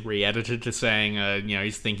Homer gets re-edited to saying,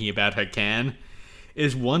 he's thinking about her can,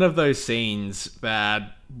 is one of those scenes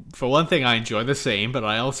that, for one thing, I enjoy the scene, but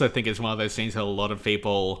I also think it's one of those scenes that a lot of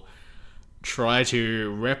people try to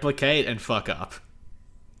replicate and fuck up.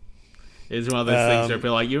 It's one of those things where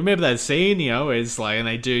people are like, you remember that scene? It's like, and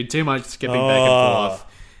they do too much skipping back and forth,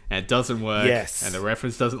 and it doesn't work, and the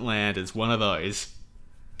reference doesn't land. It's one of those.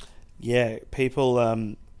 Yeah, people...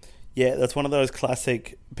 that's one of those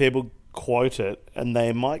classic... People quote it, and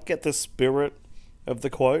they might get the spirit of the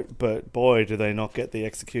quote, but boy, do they not get the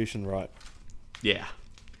execution right. Yeah.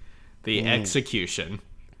 The execution.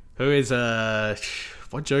 Who is...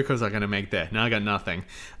 What joke was I going to make there? No, I got nothing.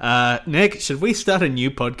 Nick, should we start a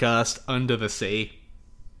new podcast, Under the Sea?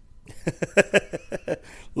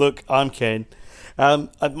 Look, I'm keen.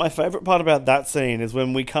 My favourite part about that scene is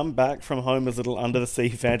when we come back from Homer's little Under the Sea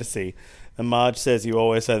fantasy, and Marge says, you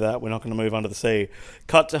always say that, we're not going to move under the sea.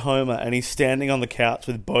 Cut to Homer, and he's standing on the couch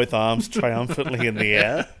with both arms triumphantly in the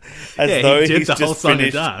air, as though he's just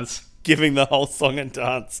finished giving the whole song and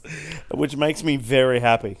dance, which makes me very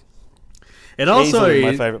happy. It also... Easily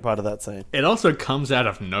my favourite part of that scene. It also comes out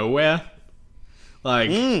of nowhere.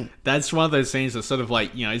 That's one of those scenes that's sort of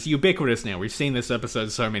like, it's ubiquitous now. We've seen this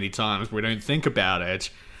episode so many times, we don't think about it.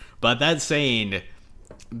 But that scene...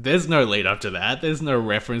 There's no lead up to that. There's no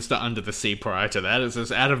reference to Under the Sea prior to that. It's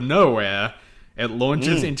just out of nowhere. It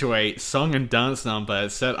launches into a song and dance number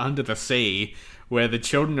set under the sea, where the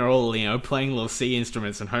children are all, playing little sea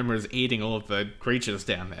instruments, and Homer is eating all of the creatures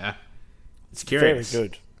down there. It's curious. Very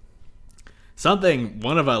good. Something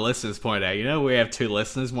one of our listeners pointed out. We have two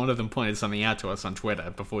listeners. One of them pointed something out to us on Twitter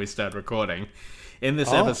before we started recording. In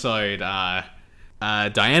this episode,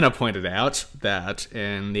 Diana pointed out that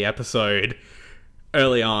in the episode...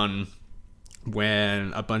 early on,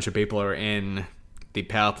 when a bunch of people are in the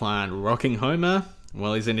power plant rocking Homer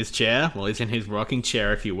while he's in his chair, while he's in his rocking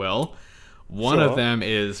chair, if you will, one of them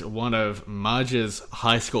is one of Marge's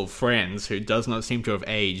high school friends who does not seem to have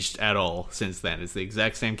aged at all since then. It's the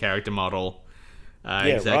exact same character model,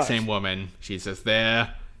 same woman. She's just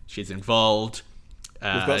there. She's involved.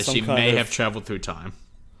 She may have traveled through time.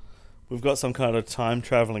 We've got some kind of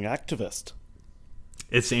time-traveling activist.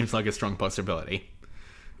 It seems like a strong possibility.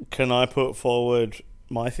 Can I put forward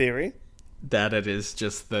my theory? that it is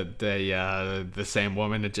just that the same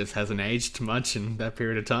woman, it just hasn't aged much in that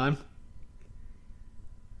period of time.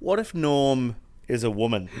 What if Norm is a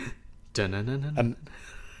woman?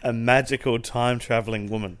 A magical time-traveling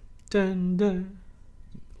woman.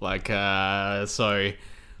 Like, so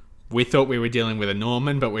we thought we were dealing with a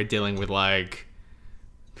Norman, but we're dealing with, like,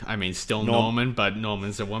 I mean, still Norman, but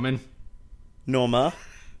Norman's a woman. Norma.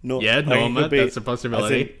 Yeah, Norma, that's a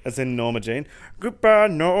possibility. As in Norma Jean. Goodbye,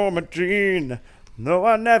 Norma Jean. No,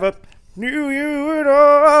 I never knew you at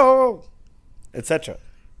all. Etc.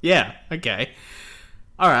 Yeah, okay.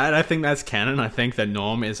 Alright, I think that's canon. I think that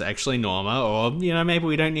Norm is actually Norma, or, maybe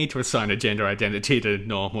we don't need to assign a gender identity to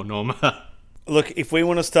Norm or Norma. Look, if we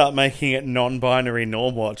want to start making it non-binary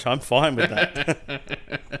Norm Watch, I'm fine with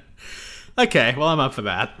that. Okay, well, I'm up for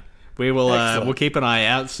that. We'll keep an eye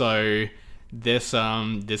out, so this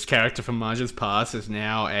character from Marge's past is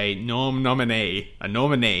now a nominee,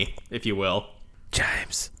 if you will.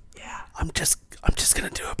 James. Yeah. I'm just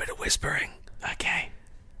gonna do a bit of whispering. Okay.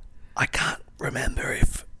 I can't remember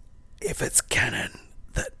if it's canon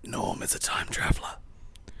that Norm is a time traveler.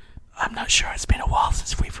 I'm not sure. It's been a while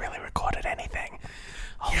since we've really recorded anything.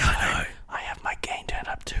 Also, yeah, I know. I have my gain turned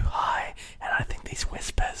up too high, and I think these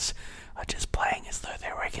whispers are just playing as though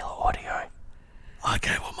they're regular audio.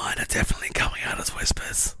 Okay, well, mine are definitely coming out as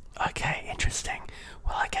whispers. Okay, interesting.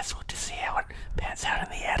 Well, I guess we'll just see how it pans out in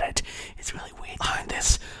the edit. It's really weird doing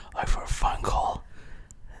this over a phone call.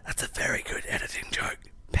 That's a very good editing joke.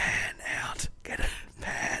 Pan out. Get it?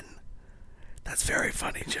 Pan. That's very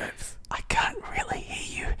funny, James. I can't really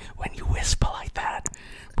hear you when you whisper like that.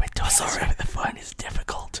 We're doing this over the phone is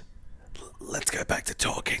difficult. Let's go back to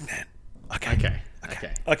talking then. Okay.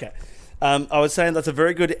 I was saying that's a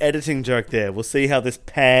very good editing joke there. We'll see how this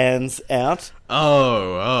pans out.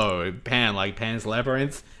 Oh, Pan, like Pan's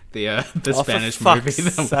Labyrinth, the Spanish for movie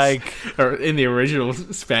fuck's that sake. was in the original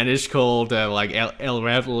Spanish called like El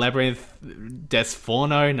Labyrinth des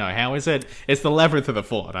Forno. No, how is it? It's the Labyrinth of the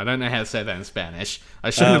Faun. I don't know how to say that in Spanish. I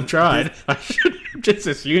shouldn't have tried. I should have just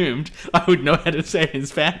assumed I would know how to say it in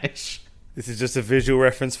Spanish. This is just a visual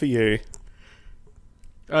reference for you.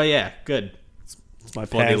 Oh yeah, good. It's my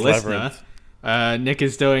For the Pan's listener, Labyrinth. Nick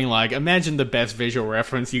is doing like, imagine the best visual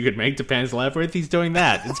reference you could make to Pan's Labyrinth. He's doing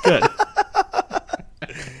that. It's good.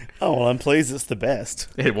 Oh, well, I'm pleased it's the best.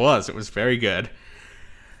 It was very good.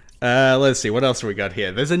 Let's see, what else have we got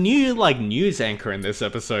here? There's a new news anchor in this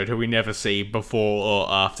episode who we never see before or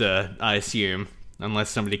after, I assume,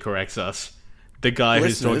 unless somebody corrects us. The guy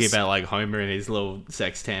who's talking about like Homer and his little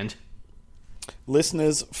sex tent.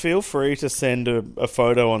 Listeners, feel free to send a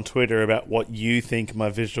photo on Twitter about what you think my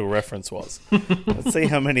visual reference was. Let's see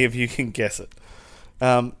how many of you can guess it.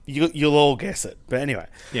 You'll all guess it. But anyway.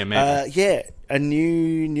 Yeah, maybe. A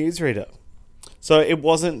new newsreader. So it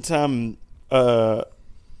wasn't the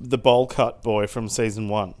bowl cut boy from season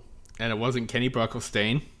 1. And it wasn't Kenny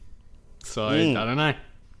Brocklestein. So, I don't know.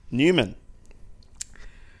 Newman.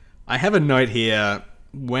 I have a note here.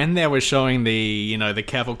 When they were showing the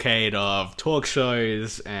cavalcade of talk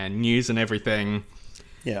shows and news and everything,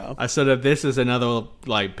 yeah, I sort of, this is another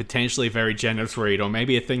potentially very generous read, or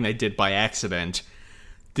maybe a thing they did by accident.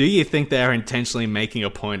 Do you think they're intentionally making a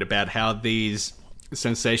point about how these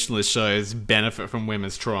sensationalist shows benefit from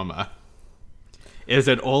women's trauma? Is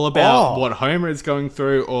it all about what Homer is going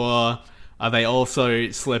through, or are they also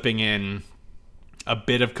slipping in a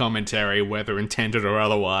bit of commentary, whether intended or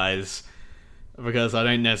otherwise? Because I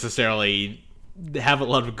don't necessarily have a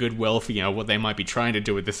lot of goodwill for what they might be trying to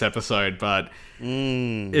do with this episode, but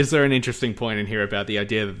is there an interesting point in here about the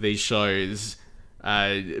idea that these shows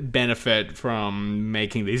benefit from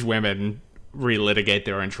making these women relitigate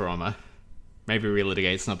their own trauma? Maybe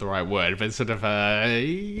relitigate's not the right word, but sort of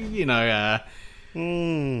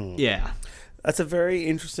yeah. That's a very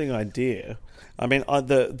interesting idea. I mean,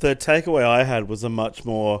 the takeaway I had was a much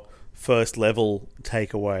more first level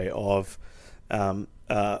takeaway of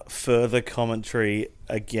further commentary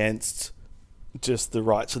against just the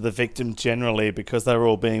rights of the victim generally, because they were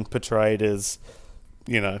all being portrayed as,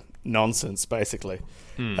 nonsense, basically.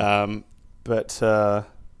 But I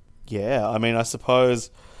mean, I suppose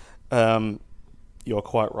you're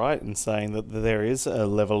quite right in saying that there is a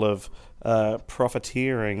level of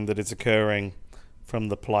profiteering that is occurring from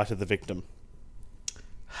the plight of the victim.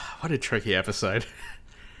 What a tricky episode.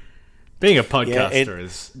 Being a podcaster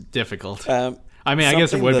is difficult. I mean, I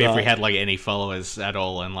guess it would be if we had any followers at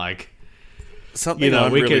all, and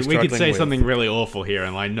something we could say something really awful here,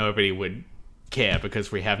 and nobody would care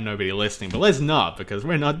because we have nobody listening. But let's not, because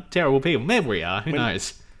we're not terrible people. Maybe we are. Who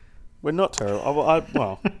knows? We're not terrible.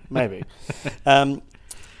 Well, maybe.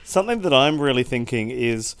 Something that I'm really thinking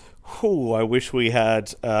is Ooh, I wish we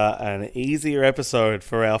had an easier episode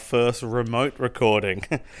for our first remote recording.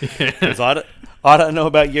 Because I don't know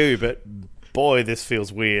about you, but boy, this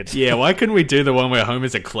feels weird. Yeah, why couldn't we do the one where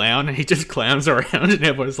Homer's a clown and he just clowns around and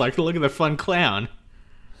everyone's like, look at the fun clown.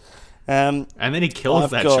 And then he kills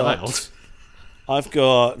that child. I've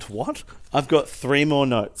got what? I've got 3 more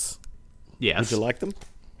notes. Yes. Would you like them?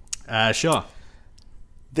 Sure.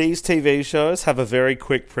 These TV shows have a very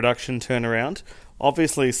quick production turnaround.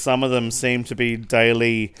 Obviously, some of them seem to be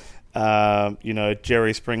daily,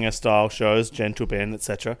 Jerry Springer style shows, Gentle Ben,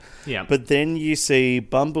 etc. Yeah. But then you see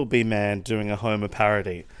Bumblebee Man doing a Homer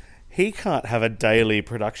parody. He can't have a daily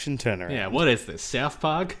production turnaround. Yeah, what is this, South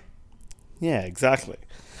Park? Yeah, exactly.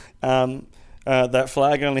 That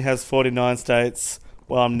flag only has 49 states.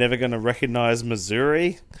 Well, I'm never going to recognize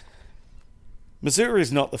Missouri.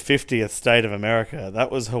 Missouri's not the 50th state of America.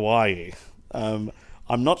 That was Hawaii. I'm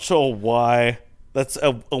not sure why. That's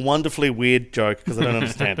a wonderfully weird joke because I don't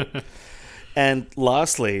understand it. And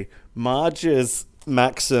lastly, Marge's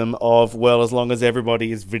maxim of, well, as long as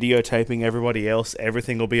everybody is videotaping everybody else,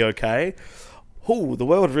 everything will be okay. Ooh, the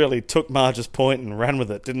world really took Marge's point and ran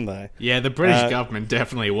with it, didn't they? Yeah, the British government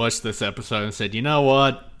definitely watched this episode and said, you know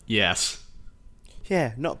what? Yes.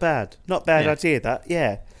 Yeah, not bad. Not bad idea, that.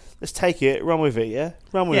 Yeah. Let's take it, run with it, yeah?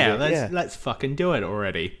 Run with it, let's fucking do it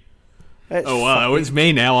already. It's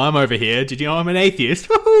me now. I'm over here. Did you know I'm an atheist?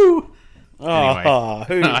 Woohoo!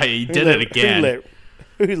 Anyway, he did it again.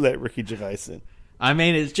 Who let Ricky Gervais in? I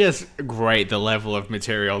mean, it's just great the level of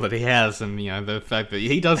material that he has, and the fact that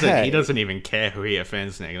he doesn't even care who he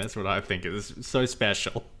offends, Nick. That's what I think is so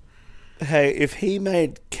special. Hey, if he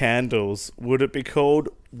made candles, would it be called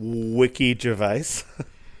Wiki Gervais?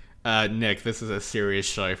 Nick, this is a serious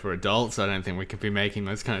show for adults. I don't think we could be making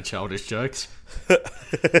those kind of childish jokes.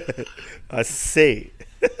 I see.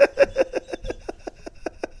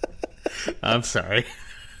 I'm sorry.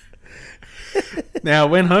 Now,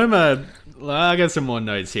 when Homer... I got some more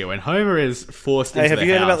notes here. When Homer is forced into the house... Have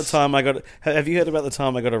you heard about the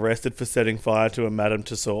time I got arrested for setting fire to a Madame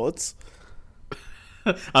Tussauds?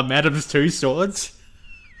 A Madame's Tussauds?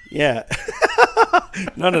 Yeah.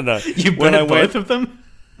 No. You burned both of them?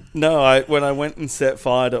 No, when I went and set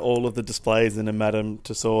fire to all of the displays in a Madame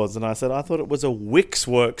Tussauds, and I said I thought it was a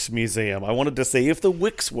Wixworks museum. I wanted to see if the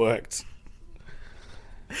wicks worked.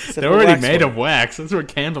 They're already made of wax. That's what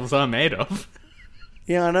candles are made of.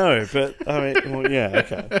 Yeah, I know, but I mean, well, yeah,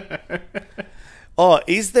 okay. Oh,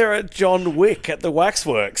 is there a John Wick at the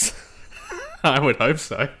Waxworks? I would hope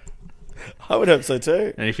so. I would hope so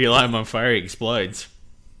too. And if you light him on fire, he explodes.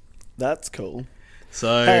 That's cool.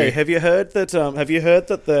 So, hey, have you heard that?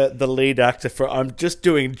 The lead actor for I'm just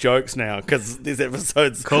doing jokes now because this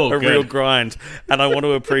episode's real grind, and I want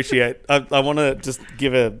to appreciate. I want to just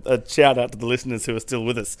give a shout out to the listeners who are still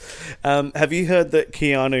with us. Have you heard that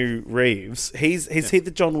Keanu Reeves? He's he the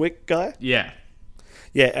John Wick guy? Yeah,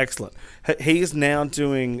 excellent. He's now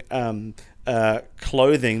doing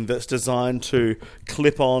clothing that's designed to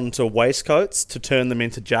clip on to waistcoats to turn them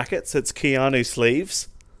into jackets. It's Keanu sleeves.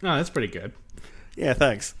 Oh, that's pretty good. Yeah,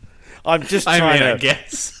 thanks. I'm just trying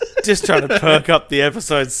just trying to perk up the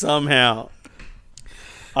episode somehow.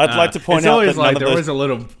 I'd like to point out that they're always a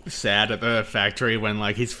little sad at the factory when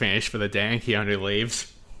he's finished for the day and Keanu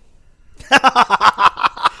leaves.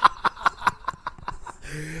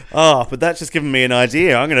 Oh, but that's just given me an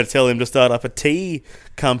idea. I'm going to tell him to start up a tea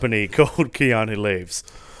company called Keanu Leaves.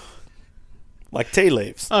 Like tea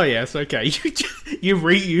leaves. Oh, yes, okay. You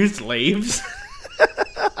reused leaves.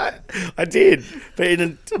 I did,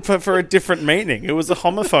 but for a different meaning. It was a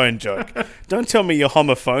homophone joke. Don't tell me you're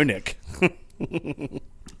homophonic.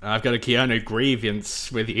 I've got a Keanu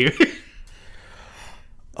grievance with you.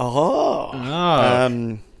 Oh.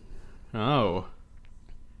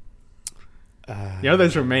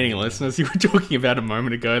 Those remaining listeners you were talking about a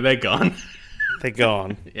moment ago, they're gone. They're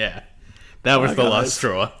gone. Yeah. That was the last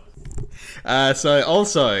straw. So,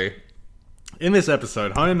 also, in this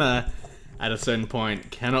episode, Homer... at a certain point,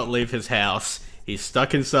 cannot leave his house. He's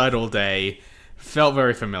stuck inside all day. Felt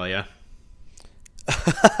very familiar.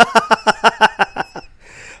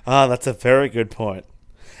 That's a very good point.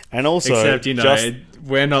 And also... Except,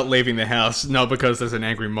 we're not leaving the house, not because there's an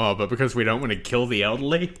angry mob, but because we don't want to kill the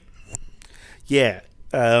elderly. Yeah.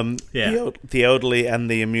 The elderly and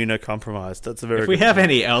the immunocompromised. That's a very. If we have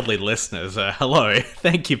any elderly listeners, hello.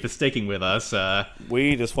 Thank you for sticking with us.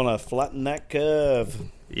 We just want to flatten that curve.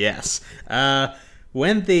 Yes.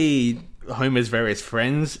 When the Homer's various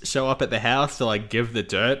friends show up at the house to give the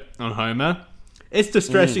dirt on Homer, it's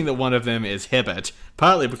distressing that one of them is Hibbert.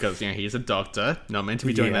 Partly because he's a doctor, not meant to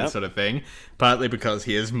be doing that sort of thing. Partly because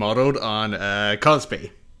he is modelled on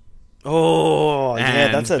Cosby. Oh, yeah,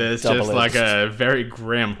 And that's a there's just like double-edged. a very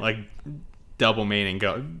grim, like double meaning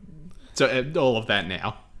go. So all of that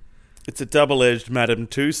now. It's a double-edged Madame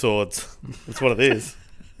Two Swords. That's what it is.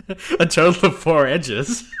 A total of 4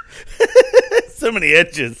 edges. So many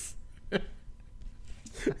edges.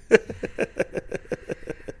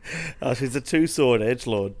 Oh, she's a two-sword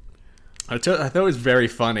edgelord. I thought it was very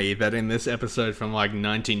funny that in this episode from like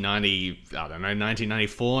 1990, I don't know,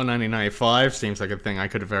 1994, 1995, seems like a thing I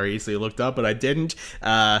could have very easily looked up, but I didn't.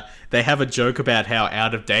 They have a joke about how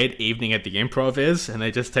out of date Evening at the Improv is, and they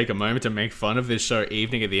just take a moment to make fun of this show,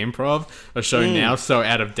 Evening at the Improv, a show now so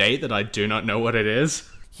out of date that I do not know what it is.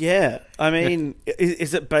 Yeah, I mean,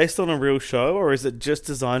 is it based on a real show, or is it just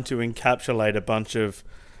designed to encapsulate a bunch of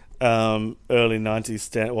early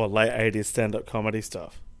 90s or late 80s stand-up comedy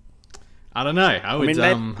stuff? I don't know. I would.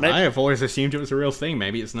 maybe- I have always assumed it was a real thing.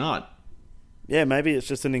 Maybe it's not. Yeah, maybe it's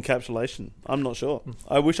just an encapsulation. I'm not sure.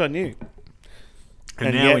 I wish I knew.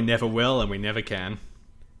 And now yet- we never will, and we never can.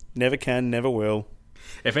 Never can, never will.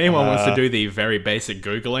 If anyone wants to do the very basic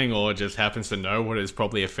Googling or just happens to know what is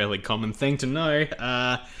probably a fairly common thing to know,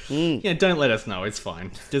 yeah, don't let us know. It's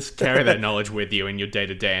fine. Just carry that knowledge with you in your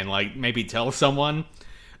day-to-day and, like, maybe tell someone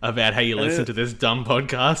about how you listen to this dumb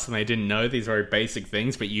podcast and they didn't know these very basic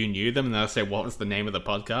things, but you knew them, and they'll say, what was the name of the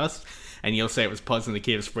podcast? And you'll say it was Pods in the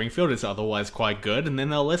Key of Springfield. It's otherwise quite good, and then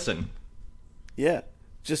they'll listen. Yeah,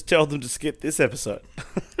 just tell them to skip this episode.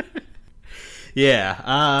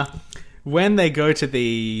 Yeah, when they go to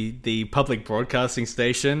the public broadcasting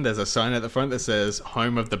station, there's a sign at the front that says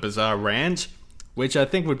Home of the Bizarre Ranch, which I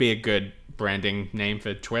think would be a good branding name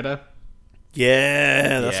for Twitter.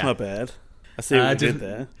 Yeah, that's Yeah. not bad. I see what you did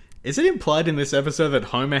there. Is it implied in this episode that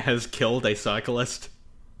Homer has killed a cyclist?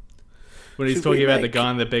 When he's Should talking we about the make- guy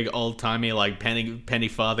on the big old-timey, like, penny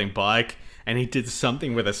farthing bike, and he did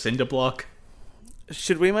something with a cinder block?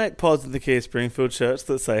 Should we make Pods in the Key of Springfield shirts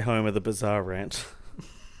that say Home of the Bizarre Ranch?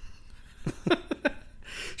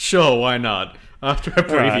 Sure, why not? After a right.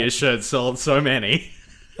 previous shirt sold so many.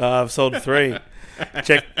 I've sold 3.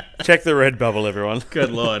 Check the red bubble, everyone.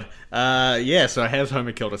 Good lord. Yeah, so has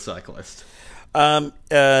Homer killed a cyclist? On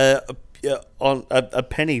a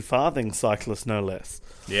penny farthing cyclist, no less.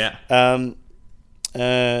 Yeah.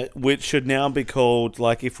 Which should now be called,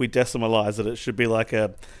 like, if we decimalize it, it should be like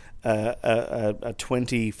a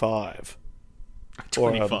 25.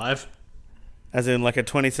 25. As in, like a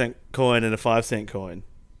 20-cent coin and a 5-cent coin.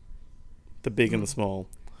 The big and the small.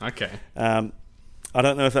 Okay. I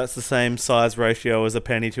don't know if that's the same size ratio as a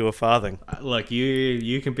penny to a farthing. Look,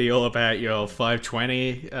 you can be all about your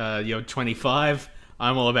 520, your 25.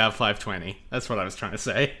 I'm all about 520. That's what I was trying to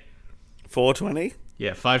say. 420?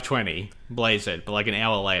 Yeah, 520. Blaze it, but like an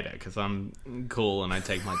hour later, because I'm cool and I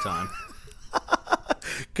take my time.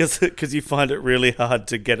 Because you find it really hard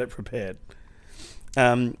to get it prepared.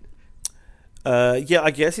 Yeah,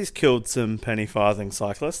 I guess he's killed some penny farthing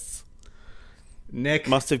cyclists. Nick,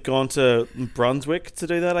 Must have gone to Brunswick to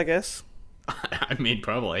do that, I guess. I mean,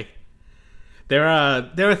 probably. There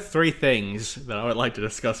are 3 things that I would like to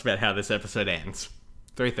discuss about how this episode ends.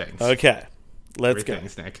 3 things. Okay, let's 3 go.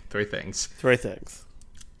 things, Nick. 3 things. 3 things.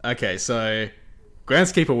 Okay, so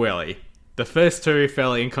Groundskeeper Willie. The first 2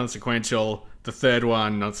 fairly inconsequential. The third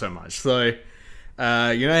one, not so much. So, you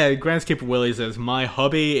know, Groundskeeper Willie says, my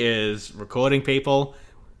hobby is recording people.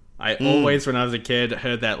 I always, when I was a kid,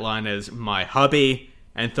 heard that line as my hobby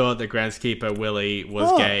and thought that Groundskeeper Willie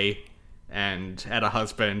was gay and had a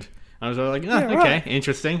husband. I was like, oh, okay, right.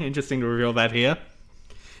 Interesting to reveal that here.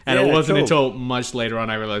 And Yeah, it wasn't cool. until much later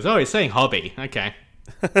on I realized, oh, he's saying hobby. Okay.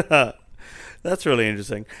 That's really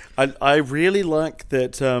interesting. I really like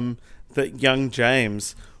that that young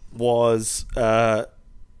James was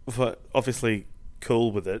obviously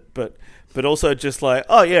cool with it, but also just like,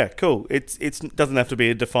 oh yeah, cool. It doesn't have to be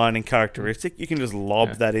a defining characteristic. You can just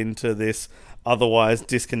lob that into this otherwise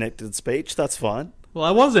disconnected speech. That's fine. Well,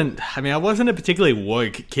 I wasn't a particularly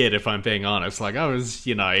woke kid, if I'm being honest. Like, I was,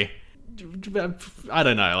 you know, I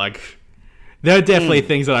don't know, like, there are definitely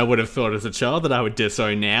things that I would have thought as a child that I would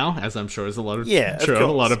disown now, as I'm sure is a lot of, Yeah, of true, a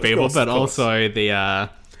course, lot of people, of but course. also the,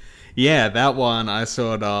 yeah, that one I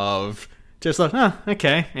sort of just like,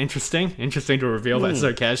 okay, interesting to reveal that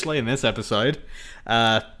so casually in this episode.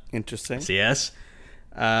 Interesting. So yes,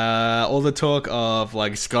 all the talk of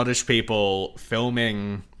like Scottish people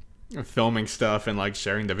filming stuff and like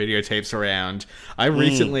sharing the videotapes around. I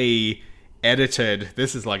recently edited,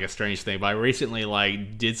 this is like a strange thing, but I recently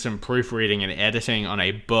like did some proofreading and editing on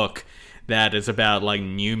a book that is about like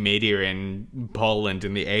new media in Poland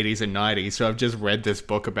in the 80s and 90s. So I've just read this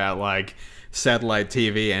book about like satellite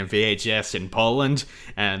TV and VHS in Poland,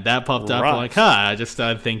 and that popped up. Right. Like, I just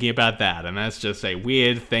started thinking about that, and that's just a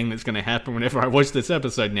weird thing that's going to happen whenever I watch this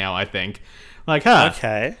episode now, I think. Like,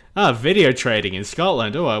 Okay. Video trading in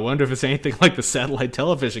Scotland. Oh, I wonder if it's anything like the satellite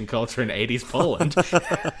television culture in 80s Poland.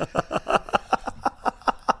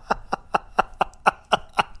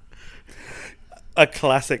 A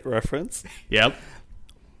classic reference. Yep.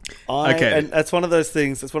 Okay. And that's one of those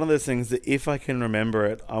things. It's one of those things that if I can remember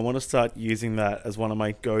it, I want to start using that as one of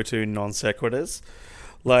my go-to non sequiturs.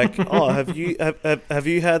 Like, have you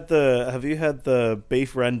had the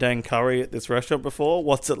beef rendang curry at this restaurant before?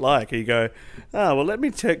 What's it like? And you go, well, let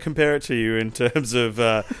me compare it to you in terms of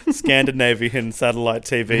Scandinavian satellite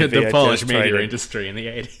TV, The VHS Polish media trading. industry in the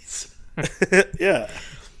 80s. Yeah.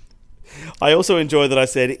 I also enjoy that I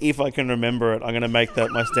said, if I can remember it, I'm going to make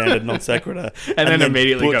that my standard non sequitur. And then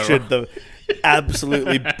immediately go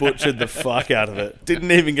absolutely butchered the fuck out of it.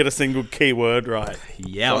 Didn't even get a single key word right.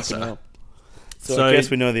 Yeah. So I guess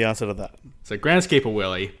we know the answer to that. So Groundskeeper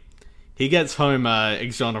Willie, he gets home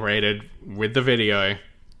exonerated with the video,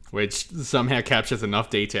 which somehow captures enough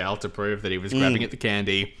detail to prove that he was grabbing at the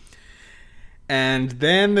candy. And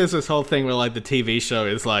then there's this whole thing where, like, the TV show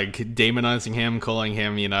is, like, demonizing him, calling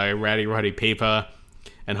him, Ratty Roddy Peeper.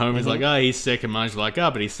 And Homer's like, he's sick. And Marge's like,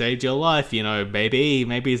 but he saved your life, baby.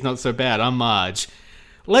 Maybe he's not so bad. I'm Marge.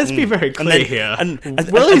 Let's be very clear here. And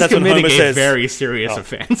Willie's that's when committing Homer a says, very serious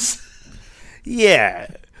offense. Yeah,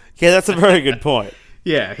 that's a very good point.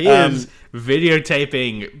 Yeah, he is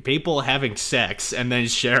videotaping people having sex and then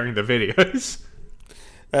sharing the videos.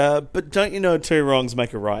 But don't you know two wrongs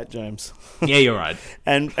make a right, James? Yeah, you're right.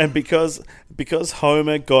 And because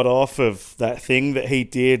Homer got off of that thing that he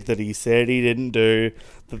did that he said he didn't do,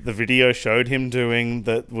 that the video showed him doing,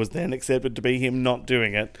 that was then accepted to be him not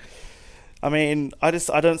doing it. I mean, I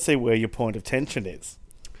don't see where your point of tension is.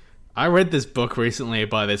 I read this book recently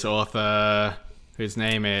by this author whose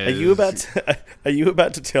name is... Are you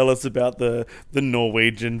about to tell us about the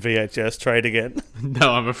Norwegian VHS trade again?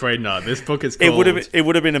 No, I'm afraid not. This book is called... It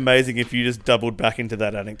would have been amazing if you just doubled back into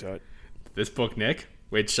that anecdote. This book, Nick,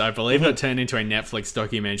 which I believe got turned into a Netflix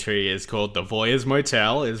documentary, is called The Voyeurs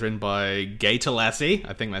Motel. It's written by Gator Lassie.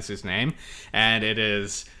 I think that's his name. And it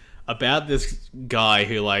is about this guy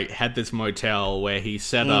who, like, had this motel where he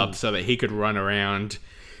set up so that he could run around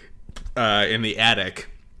in the attic.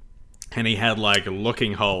 And he had, like,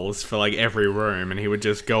 looking holes for, like, every room. And he would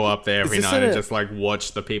just go up there every night and just, like,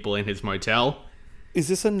 watch the people in his motel. Is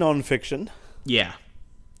this a non-fiction? Yeah.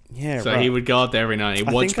 Yeah, So right. he would go up there every night and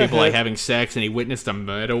he'd watch people, like, having sex. And he witnessed a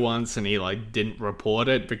murder once and he, like, didn't report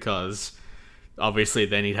it because obviously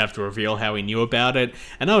then he'd have to reveal how he knew about it.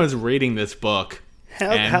 And I was reading this book.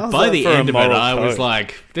 And by the end of it, I was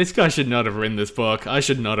like, this guy should not have written this book. I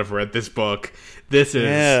should not have read this book. This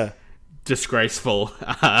is... disgraceful.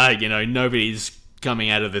 Nobody's coming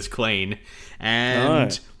out of this clean.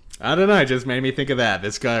 And I don't know, it just made me think of that.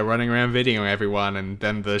 This guy running around videoing everyone, and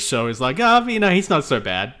then the show is like, he's not so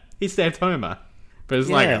bad. He saved Homer. But it's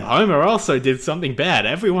like, Homer also did something bad.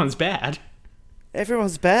 Everyone's bad.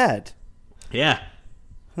 Everyone's bad. Yeah.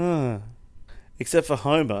 Except for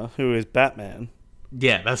Homer, who is Batman.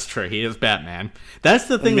 Yeah, that's true. He is Batman. That's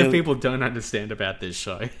the thing that people don't understand about this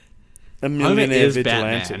show. A millionaire Homer is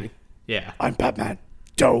vigilante. Batman. Yeah. I'm Batman.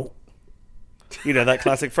 Joe. You know that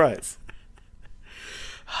classic phrase.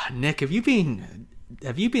 Nick, have you been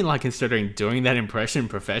like considering doing that impression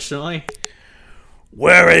professionally?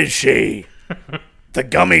 Where is she? The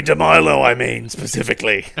Gummy DeMilo, I mean,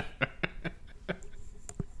 specifically.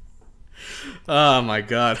 Oh my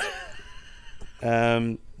god. Do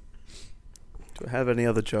I have any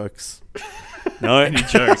other jokes? No. Any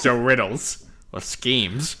jokes or riddles or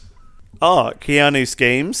schemes? Oh, Keanu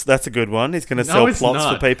schemes. That's a good one. He's going to sell plots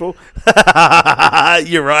not. for people.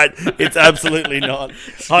 You're right. It's absolutely not.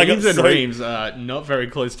 Schemes and reams are not very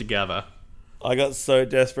close together. I got so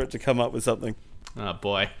desperate to come up with something. Oh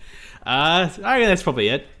boy. I reckon that's probably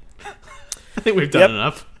it. I think we've done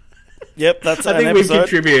enough. Yep, that's I think we've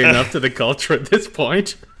contributed enough to the culture at this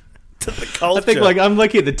point. To the culture. I think, like, I'm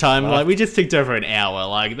looking at the time, like, we just ticked over an hour.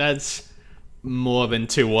 Like, that's more than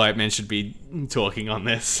two white men should be talking on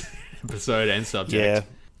this episode and subject.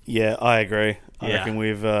 Yeah, I agree. I reckon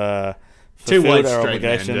we've two white our straight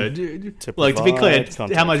men. To be clear,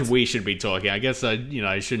 how much we should be talking. I guess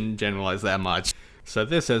I shouldn't generalize that much. So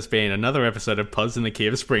this has been another episode of Pods in the Key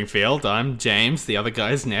of Springfield. I'm James. The other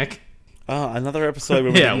guy is Nick. Another episode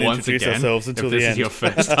where we didn't once introduce again, ourselves until the end. If this is your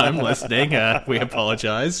first time listening, we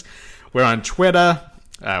apologize. We're on Twitter.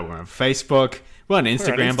 We're on Facebook. We're on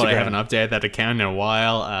Instagram, but I haven't updated that account in a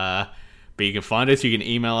while But you can find us. You can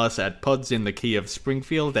email us at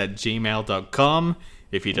podsinthekeyofspringfield@gmail.com.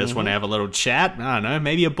 If you just want to have a little chat, I don't know,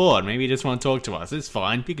 maybe you're bored, maybe you just want to talk to us. It's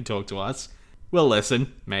fine. You can talk to us. We'll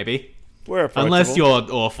listen, maybe. We're approachable. Unless you're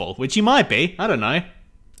awful, which you might be. I don't know.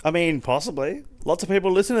 I mean, possibly. Lots of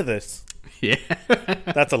people listen to this. Yeah.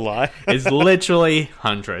 That's a lie. It's literally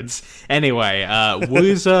hundreds. Anyway,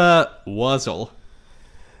 Woozer Wuzzle.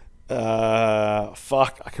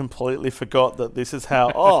 Fuck, I completely forgot that this is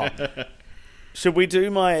how... Oh, should we do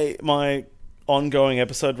my ongoing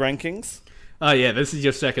episode rankings? Oh, yeah, this is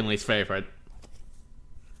your second least favorite.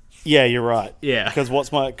 Yeah, you're right. Yeah. Because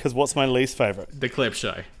what's my least favorite? The clip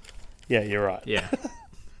show. Yeah, you're right. Yeah.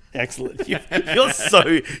 Excellent. You're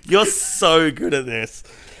so good at this.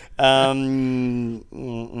 Let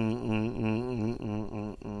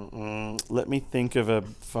me think of a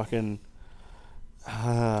fucking... Do you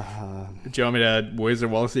want me to Woozer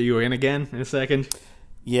Wuzzle you in again in a second?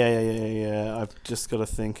 Yeah. I've just got to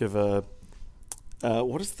think of a...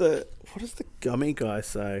 What does the gummy guy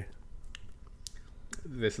say?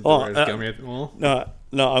 This is the rose gummy at the mall? No,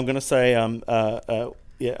 I'm going to say... yeah,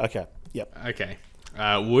 okay. Yep. Okay.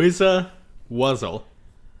 Woozer Wuzzle.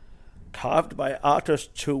 Carved by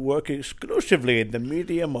artists who work exclusively in the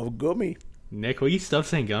medium of gummy. Nick, will you stop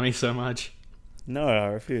saying gummy so much? No, I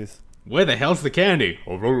refuse. Where the hell's the candy?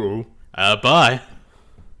 Bye.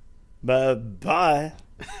 Bye.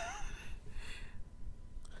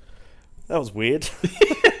 That was weird.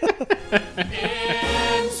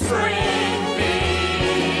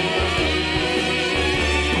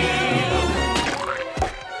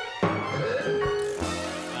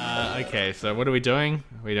 Okay, so what are we doing?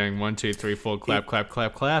 Are we doing 1, 2, 3, 4, clap, clap,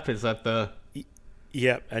 clap, clap? Is that the...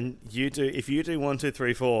 Yep, and if you do 1, 2,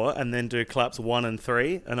 3, 4, and then do claps 1 and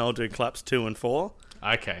 3, and I'll do claps 2 and 4.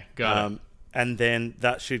 Okay, got it. And then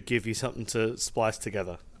that should give you something to splice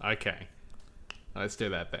together. Okay. Let's do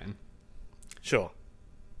that then. Sure.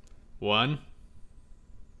 1.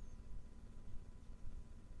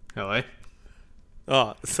 Hello?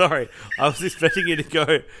 Oh, sorry. I was expecting you to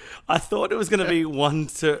go... I thought it was going to be 1,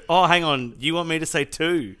 2... Oh, hang on. You want me to say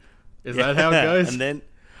 2? Is that how it goes? And then...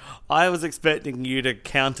 I was expecting you to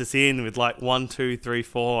count us in with like 1, 2, 3,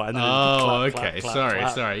 4, and then clap, clap, okay. clap, sorry.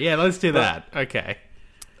 clap. Yeah, let's do that. Okay.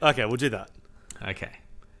 Okay, we'll do that. Okay.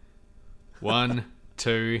 1,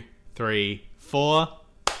 2, 3, 4.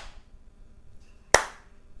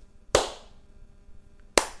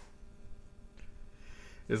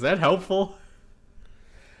 Is that helpful?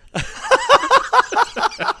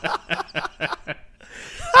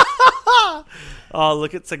 Oh,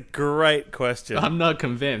 look, it's a great question. I'm not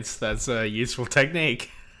convinced that's a useful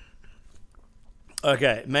technique.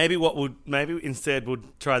 Okay, maybe instead we'll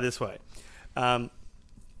try this way. I'm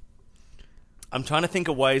trying to think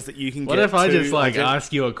of ways that you can What get if I to... just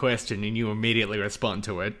ask you a question and you immediately respond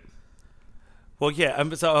to it? Well, yeah,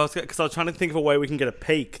 because I was trying to think of a way we can get a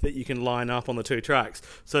peak that you can line up on the 2 tracks.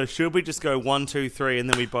 So should we just go 1, 2, 3, and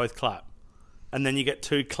then we both clap? And then you get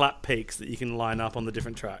 2 clap peaks that you can line up on the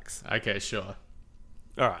different tracks. Okay, sure.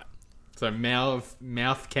 All right. So mouth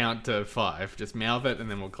count to 5. Just mouth it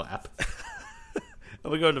and then we'll clap.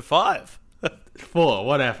 Are we going to 5? 4,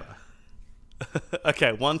 whatever.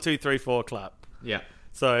 Okay, 1, 2, 3, 4, clap. Yeah.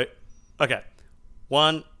 So, okay.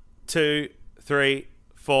 1, 2, 3,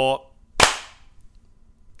 4.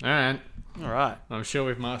 Alright. Alright. I'm sure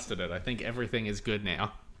we've mastered it. I think everything is good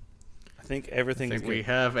now. I think everything is good. We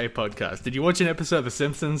have a podcast. Did you watch an episode of The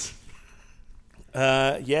Simpsons?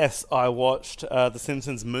 Yes, I watched The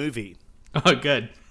Simpsons movie. Oh, good.